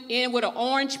come in with an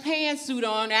orange pantsuit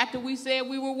on after we said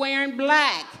we were wearing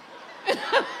black.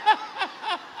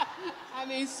 I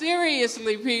mean,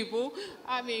 seriously, people.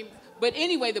 I mean, but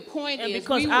anyway, the point is...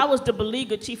 because I was the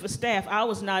beleaguered chief of staff, I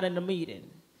was not in the meeting.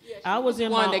 Yeah, I was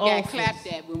in my office. One that got clapped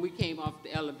at when we came off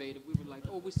the elevator. We were like,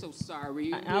 oh, we're so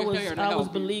sorry. I was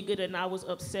beleaguered and I was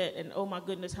upset and oh my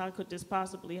goodness, how could this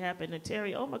possibly happen? And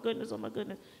Terry, oh my goodness.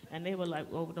 And they were like,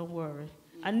 oh, don't worry.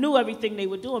 I knew everything they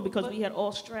were doing because we had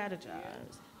all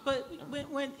strategized. But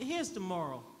when here's the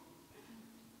moral.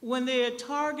 When they're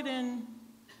targeting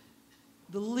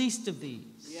the least of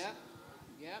these. Yep,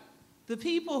 yep. The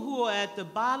people who are at the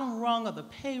bottom rung of the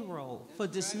payroll for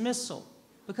dismissal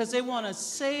because they want to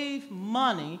save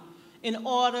money in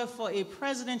order for a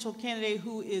presidential candidate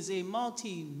who is a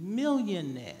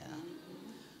multi-millionaire.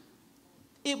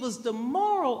 It was the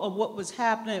moral of what was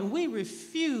happening, and we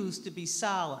refused to be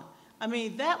silent. I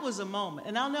mean, that was a moment.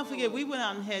 And I'll never forget, we went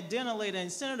out and had dinner later,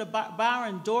 and Senator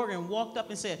Byron Dorgan walked up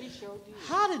and said,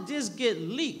 how did this get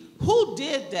leaked? Who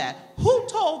did that? Who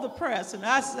told the press? And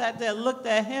I sat there, looked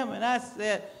at him, and I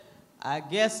said, I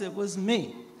guess it was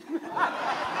me.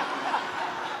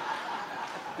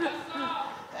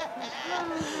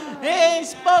 He ain't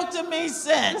spoke to me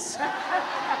since, and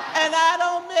I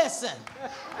don't miss him.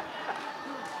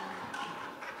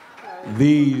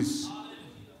 These,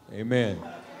 amen,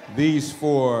 these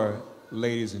four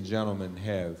ladies and gentlemen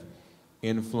have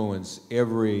influenced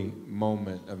every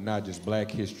moment of not just black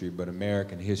history, but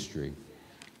American history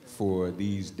for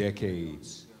these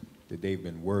decades that they've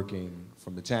been working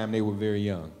from the time they were very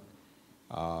young.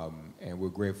 And we're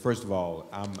great. First of all,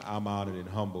 I'm honored and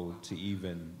humbled to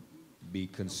even be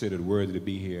considered worthy to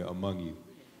be here among you.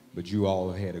 But you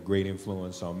all had a great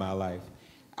influence on my life.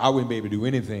 I wouldn't be able to do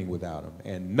anything without them,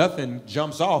 and nothing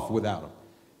jumps off without them.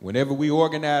 Whenever we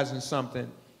organize in something,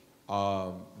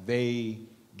 they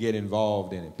get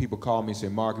involved in it. People call me and say,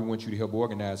 Mark, we want you to help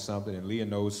organize something, and Leah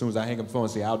knows. As soon as I hang up the phone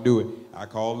and say, I'll do it, I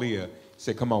call Leah,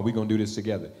 say, come on, we're going to do this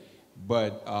together.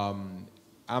 But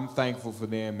I'm thankful for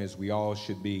them, as we all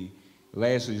should be.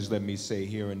 Lastly, just let me say,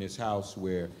 here in this house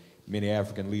where many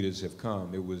African leaders have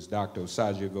come, it was Dr.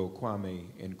 Osagyefo Kwame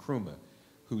Nkrumah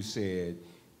who said,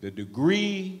 the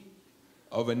degree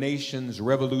of a nation's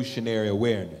revolutionary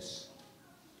awareness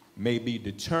may be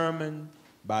determined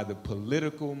by the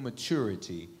political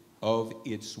maturity of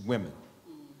its women.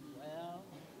 Well,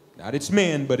 not its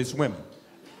men, but its women.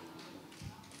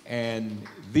 And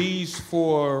these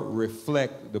four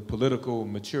reflect the political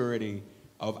maturity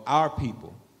of our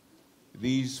people,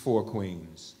 these four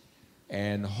queens,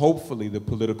 and hopefully the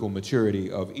political maturity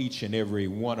of each and every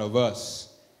one of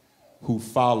us who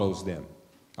follows them.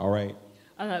 All right.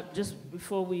 Just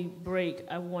before we break,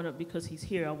 I want to, because he's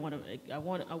here, I want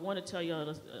to tell you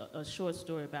a short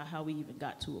story about how we even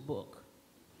got to a book.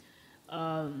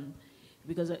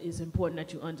 Because it's important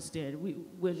that you understand.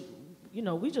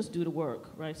 We just do the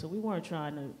work, right? So we weren't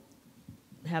trying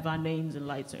to have our names and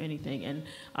lights or anything. And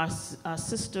our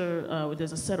sister,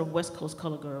 there's a set of West Coast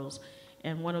Color Girls,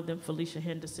 and one of them, Felicia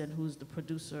Henderson, who's the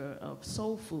producer of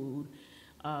Soul Food.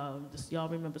 Y'all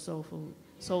remember Soul Food?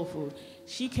 Soul Food.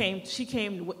 She came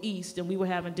east, and we were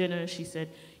having dinner, and she said,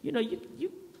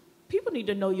 people need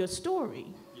to know your story.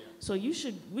 Yeah. So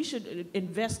we should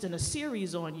invest in a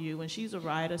series on you. And she's a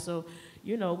writer, so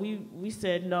we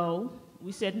said no.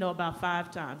 We said no about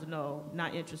 5 times. No,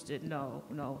 not interested. No.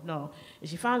 And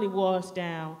she finally wore us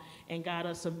down and got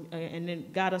us and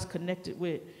then got us connected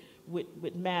with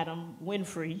Madam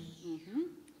Winfrey. Mm-hmm.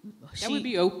 That would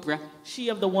be Oprah. She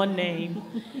of the one name.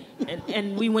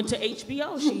 and we went to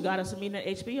HBO. She got us a meeting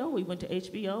at HBO. We went to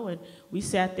HBO, and we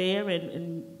sat there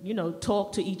and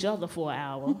talked to each other for an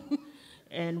hour.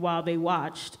 And while they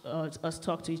watched us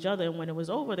talk to each other, and when it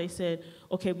was over, they said,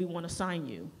 okay, we want to sign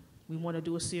you. We want to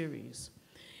do a series.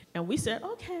 And we said,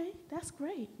 okay, that's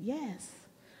great. Yes.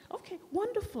 Okay,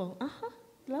 wonderful. Uh-huh.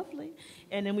 Lovely.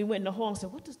 And then we went in the hall and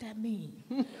said, what does that mean?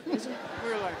 We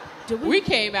were like, we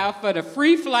came out for the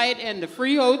free flight and the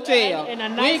free hotel.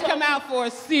 And we didn't come out for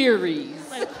a series.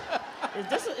 Like,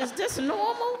 is this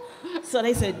normal? So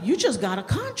they said, you just got a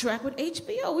contract with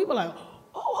HBO. We were like,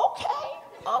 oh,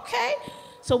 okay.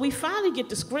 So we finally get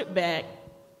the script back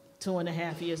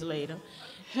 2.5 years later.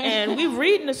 And we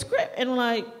reading the script, and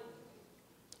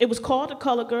it was called The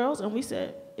Color Girls, and we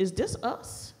said, is this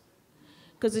us?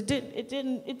 Because it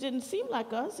didn't seem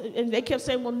like us. And they kept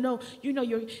saying, well, no,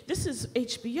 this is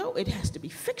HBO. It has to be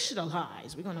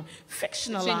fictionalized. We're going to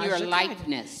fictionalize it. It's in your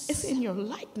likeness. It's in your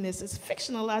likeness. It's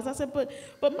fictionalized. I said,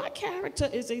 but my character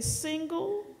is a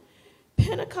single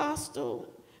Pentecostal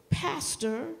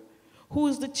pastor who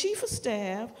is the chief of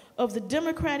staff of the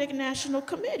Democratic National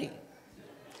Committee.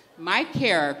 My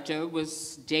character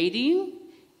was dating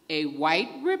a white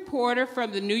reporter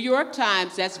from the New York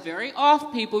Times. That's very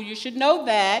off, people. You should know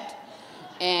that.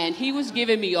 And he was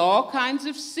giving me all kinds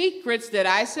of secrets that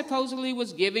I supposedly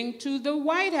was giving to the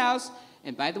White House.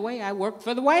 And by the way, I worked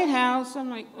for the White House. I'm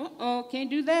like, can't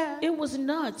do that. It was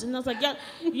nuts. And I was like, yeah,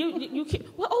 you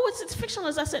can't. Well, it's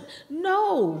fictionalized. I said,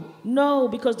 no,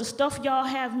 because the stuff y'all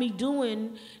have me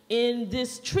doing in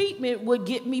this treatment would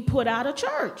get me put out of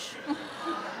church.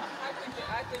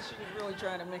 I think she was really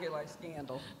trying to make it like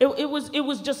Scandal. It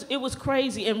was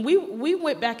crazy, and we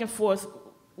went back and forth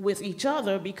with each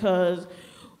other because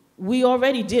we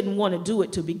already didn't want to do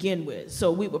it to begin with.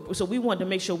 So we wanted to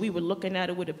make sure we were looking at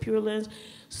it with a pure lens.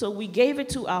 So we gave it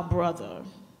to our brother,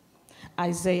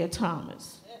 Isaiah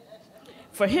Thomas,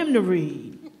 for him to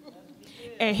read.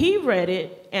 And he read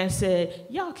it and said,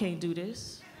 y'all can't do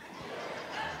this.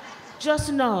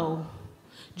 Just know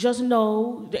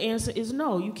the answer is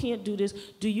no, you can't do this.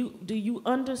 Do you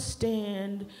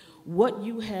understand what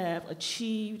you have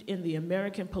achieved in the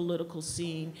American political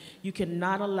scene? You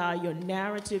cannot allow your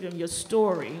narrative and your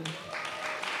story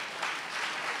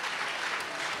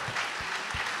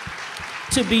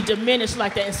to be diminished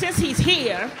like that. And since he's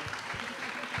here,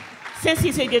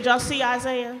 did y'all see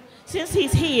Isaiah? Since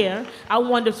he's here, I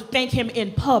want to thank him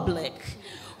in public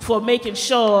for making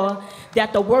sure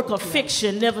that the work of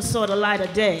fiction never saw the light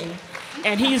of day.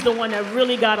 And he's the one that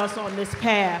really got us on this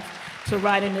path to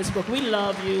writing this book. We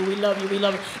love you, we love you, we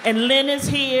love you. And Lynn is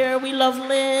here, we love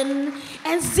Lynn.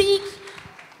 And Zeke,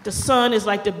 the son, is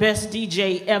like the best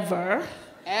DJ ever.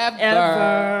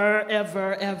 Ever.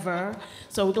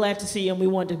 So we're glad to see you, and we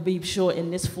want to be sure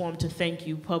in this forum to thank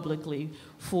you publicly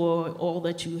for all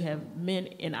that you have meant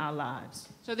in our lives.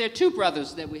 So there are two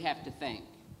brothers that we have to thank.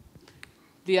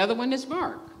 The other one is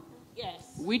Mark. Yes.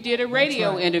 We did a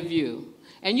radio interview,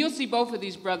 and you'll see both of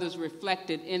these brothers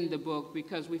reflected in the book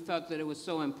because we felt that it was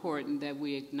so important that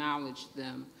we acknowledged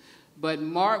them. But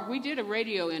Mark, we did a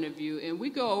radio interview, and we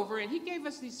go over, and he gave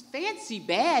us these fancy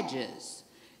badges.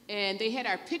 And they had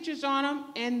our pictures on them,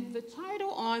 and the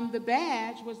title on the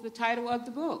badge was the title of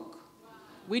the book.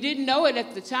 We didn't know it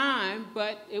at the time,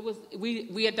 but it was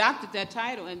we adopted that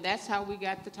title, and that's how we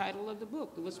got the title of the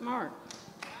book. It was Mark.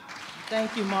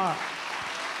 Thank you, Mark.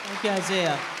 Thank you,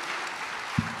 Isaiah.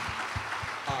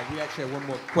 We actually have one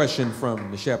more question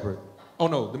from the shepherd. Oh,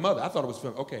 no, the mother. I thought it was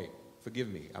from, okay, forgive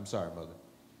me. I'm sorry, mother.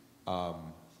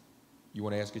 You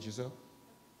want to ask it yourself?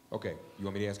 Okay, you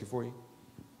want me to ask it for you?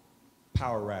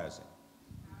 Power Rising.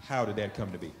 How did that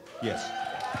come to be? Yes.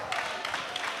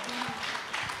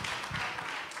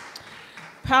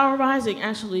 Power Rising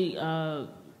actually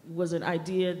was an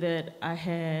idea that I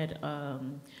had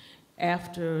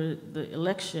after the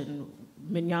election.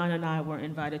 Minyon and I were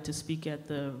invited to speak at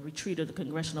the retreat of the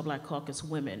Congressional Black Caucus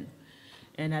Women.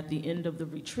 And at the end of the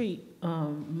retreat,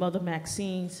 Mother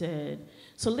Maxine said,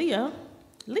 so Leah,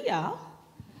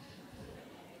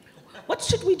 what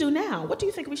should we do now? What do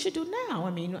you think we should do now?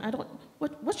 I mean,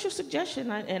 what's your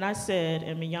suggestion? And I said,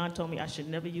 and Minyon told me I should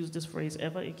never use this phrase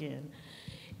ever again.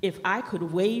 If I could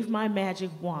wave my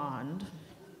magic wand,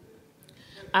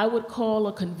 I would call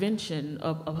a convention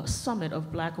of a summit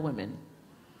of black women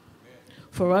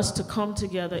for us to come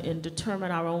together and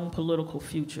determine our own political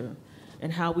future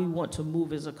and how we want to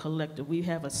move as a collective. We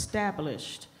have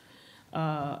established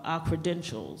our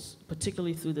credentials,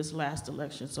 particularly through this last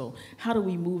election. So how do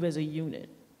we move as a unit?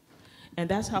 And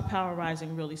that's how Power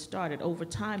Rising really started. Over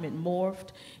time, it morphed,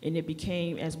 and it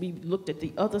became, as we looked at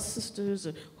the other sisters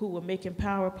who were making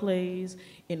power plays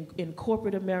in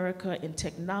corporate America, in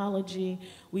technology,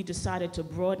 we decided to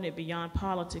broaden it beyond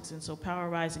politics, and so Power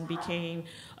Rising became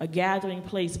a gathering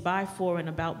place by, for, and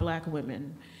about black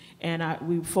women. And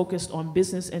we focused on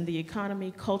business and the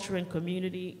economy, culture and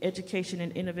community, education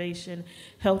and innovation,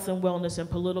 health and wellness, and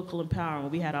political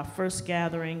empowerment. We had our first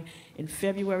gathering in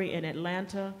February in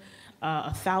Atlanta.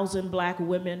 1,000 black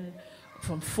women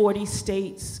from 40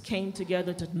 states came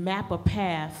together to map a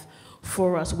path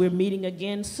for us. We're meeting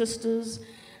again, sisters,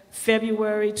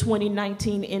 February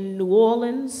 2019 in New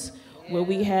Orleans, where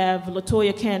we have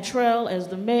LaToya Cantrell as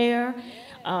the mayor.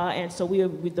 And so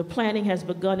the planning has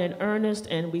begun in earnest,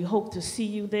 and we hope to see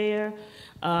you there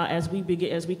as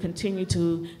we continue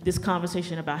to this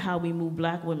conversation about how we move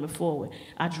black women forward.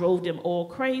 I drove them all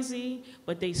crazy,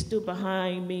 but they stood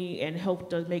behind me and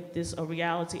helped us make this a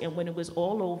reality. And when it was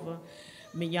all over,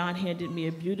 Minyon handed me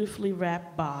a beautifully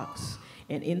wrapped box,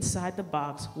 and inside the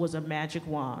box was a magic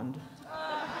wand.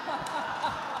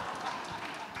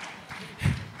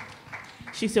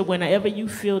 She said, whenever you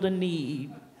feel the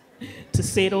need to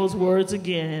say those words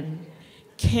again,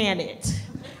 can it,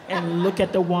 and look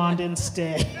at the wand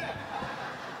instead.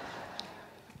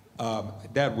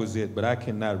 That was it, but I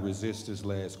cannot resist this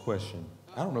last question.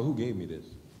 I don't know who gave me this.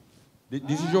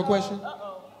 This is your question?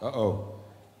 Uh-oh.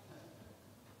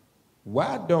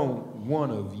 Why don't one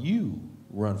of you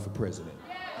run for president?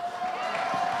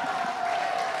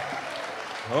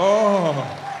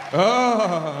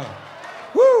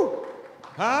 Woo!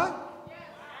 Huh?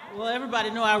 Well,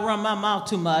 everybody know I run my mouth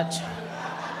too much.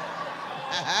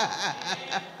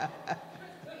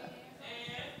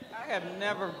 I have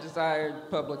never desired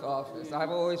public office. I've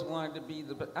always wanted to be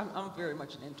but I'm very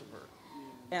much an introvert.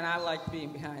 And I like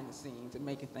being behind the scenes and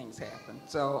making things happen.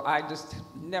 So I just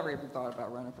never even thought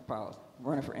about running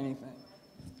for anything.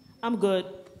 I'm good.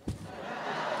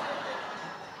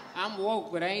 I'm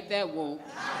woke, but I ain't that woke.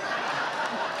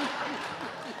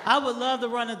 I would love to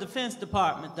run a defense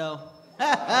department, though. Woo!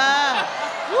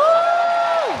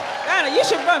 Donna, you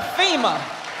should run FEMA.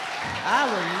 I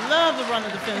would love to run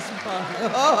a defense department.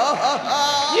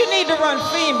 You need to run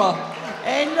FEMA.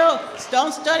 Ain't no,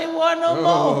 don't study war no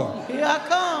more. Here I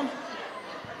come.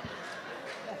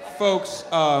 Folks,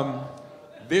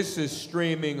 this is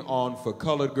streaming on For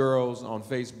Colored Girls on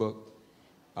Facebook.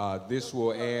 This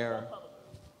will air,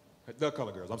 The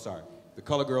Colored Girls, I'm sorry. The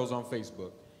Colored Girls on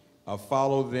Facebook.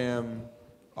 Follow them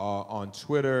on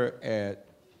Twitter at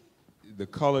The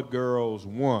Colored Girls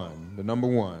 1, the number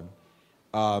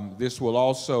 1. This will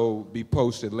also be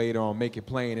posted later on Make It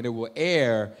Plain, and it will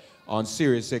air on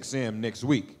Sirius XM next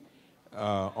week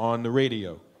on the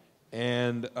radio.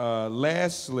 And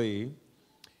lastly,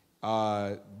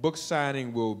 book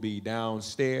signing will be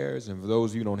downstairs. And for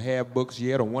those of you who don't have books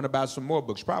yet or want to buy some more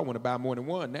books, probably want to buy more than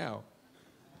one now,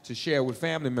 to share with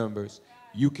family members,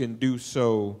 you can do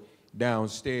so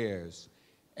downstairs.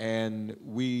 And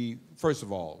we, first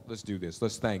of all, let's do this.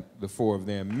 Let's thank the 4 of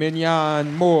them.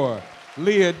 Minyon Moore,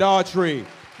 Leah Daughtry,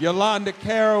 Yolanda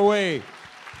Carraway,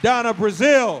 Donna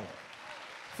Brazile,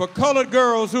 for colored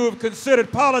girls who have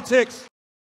considered politics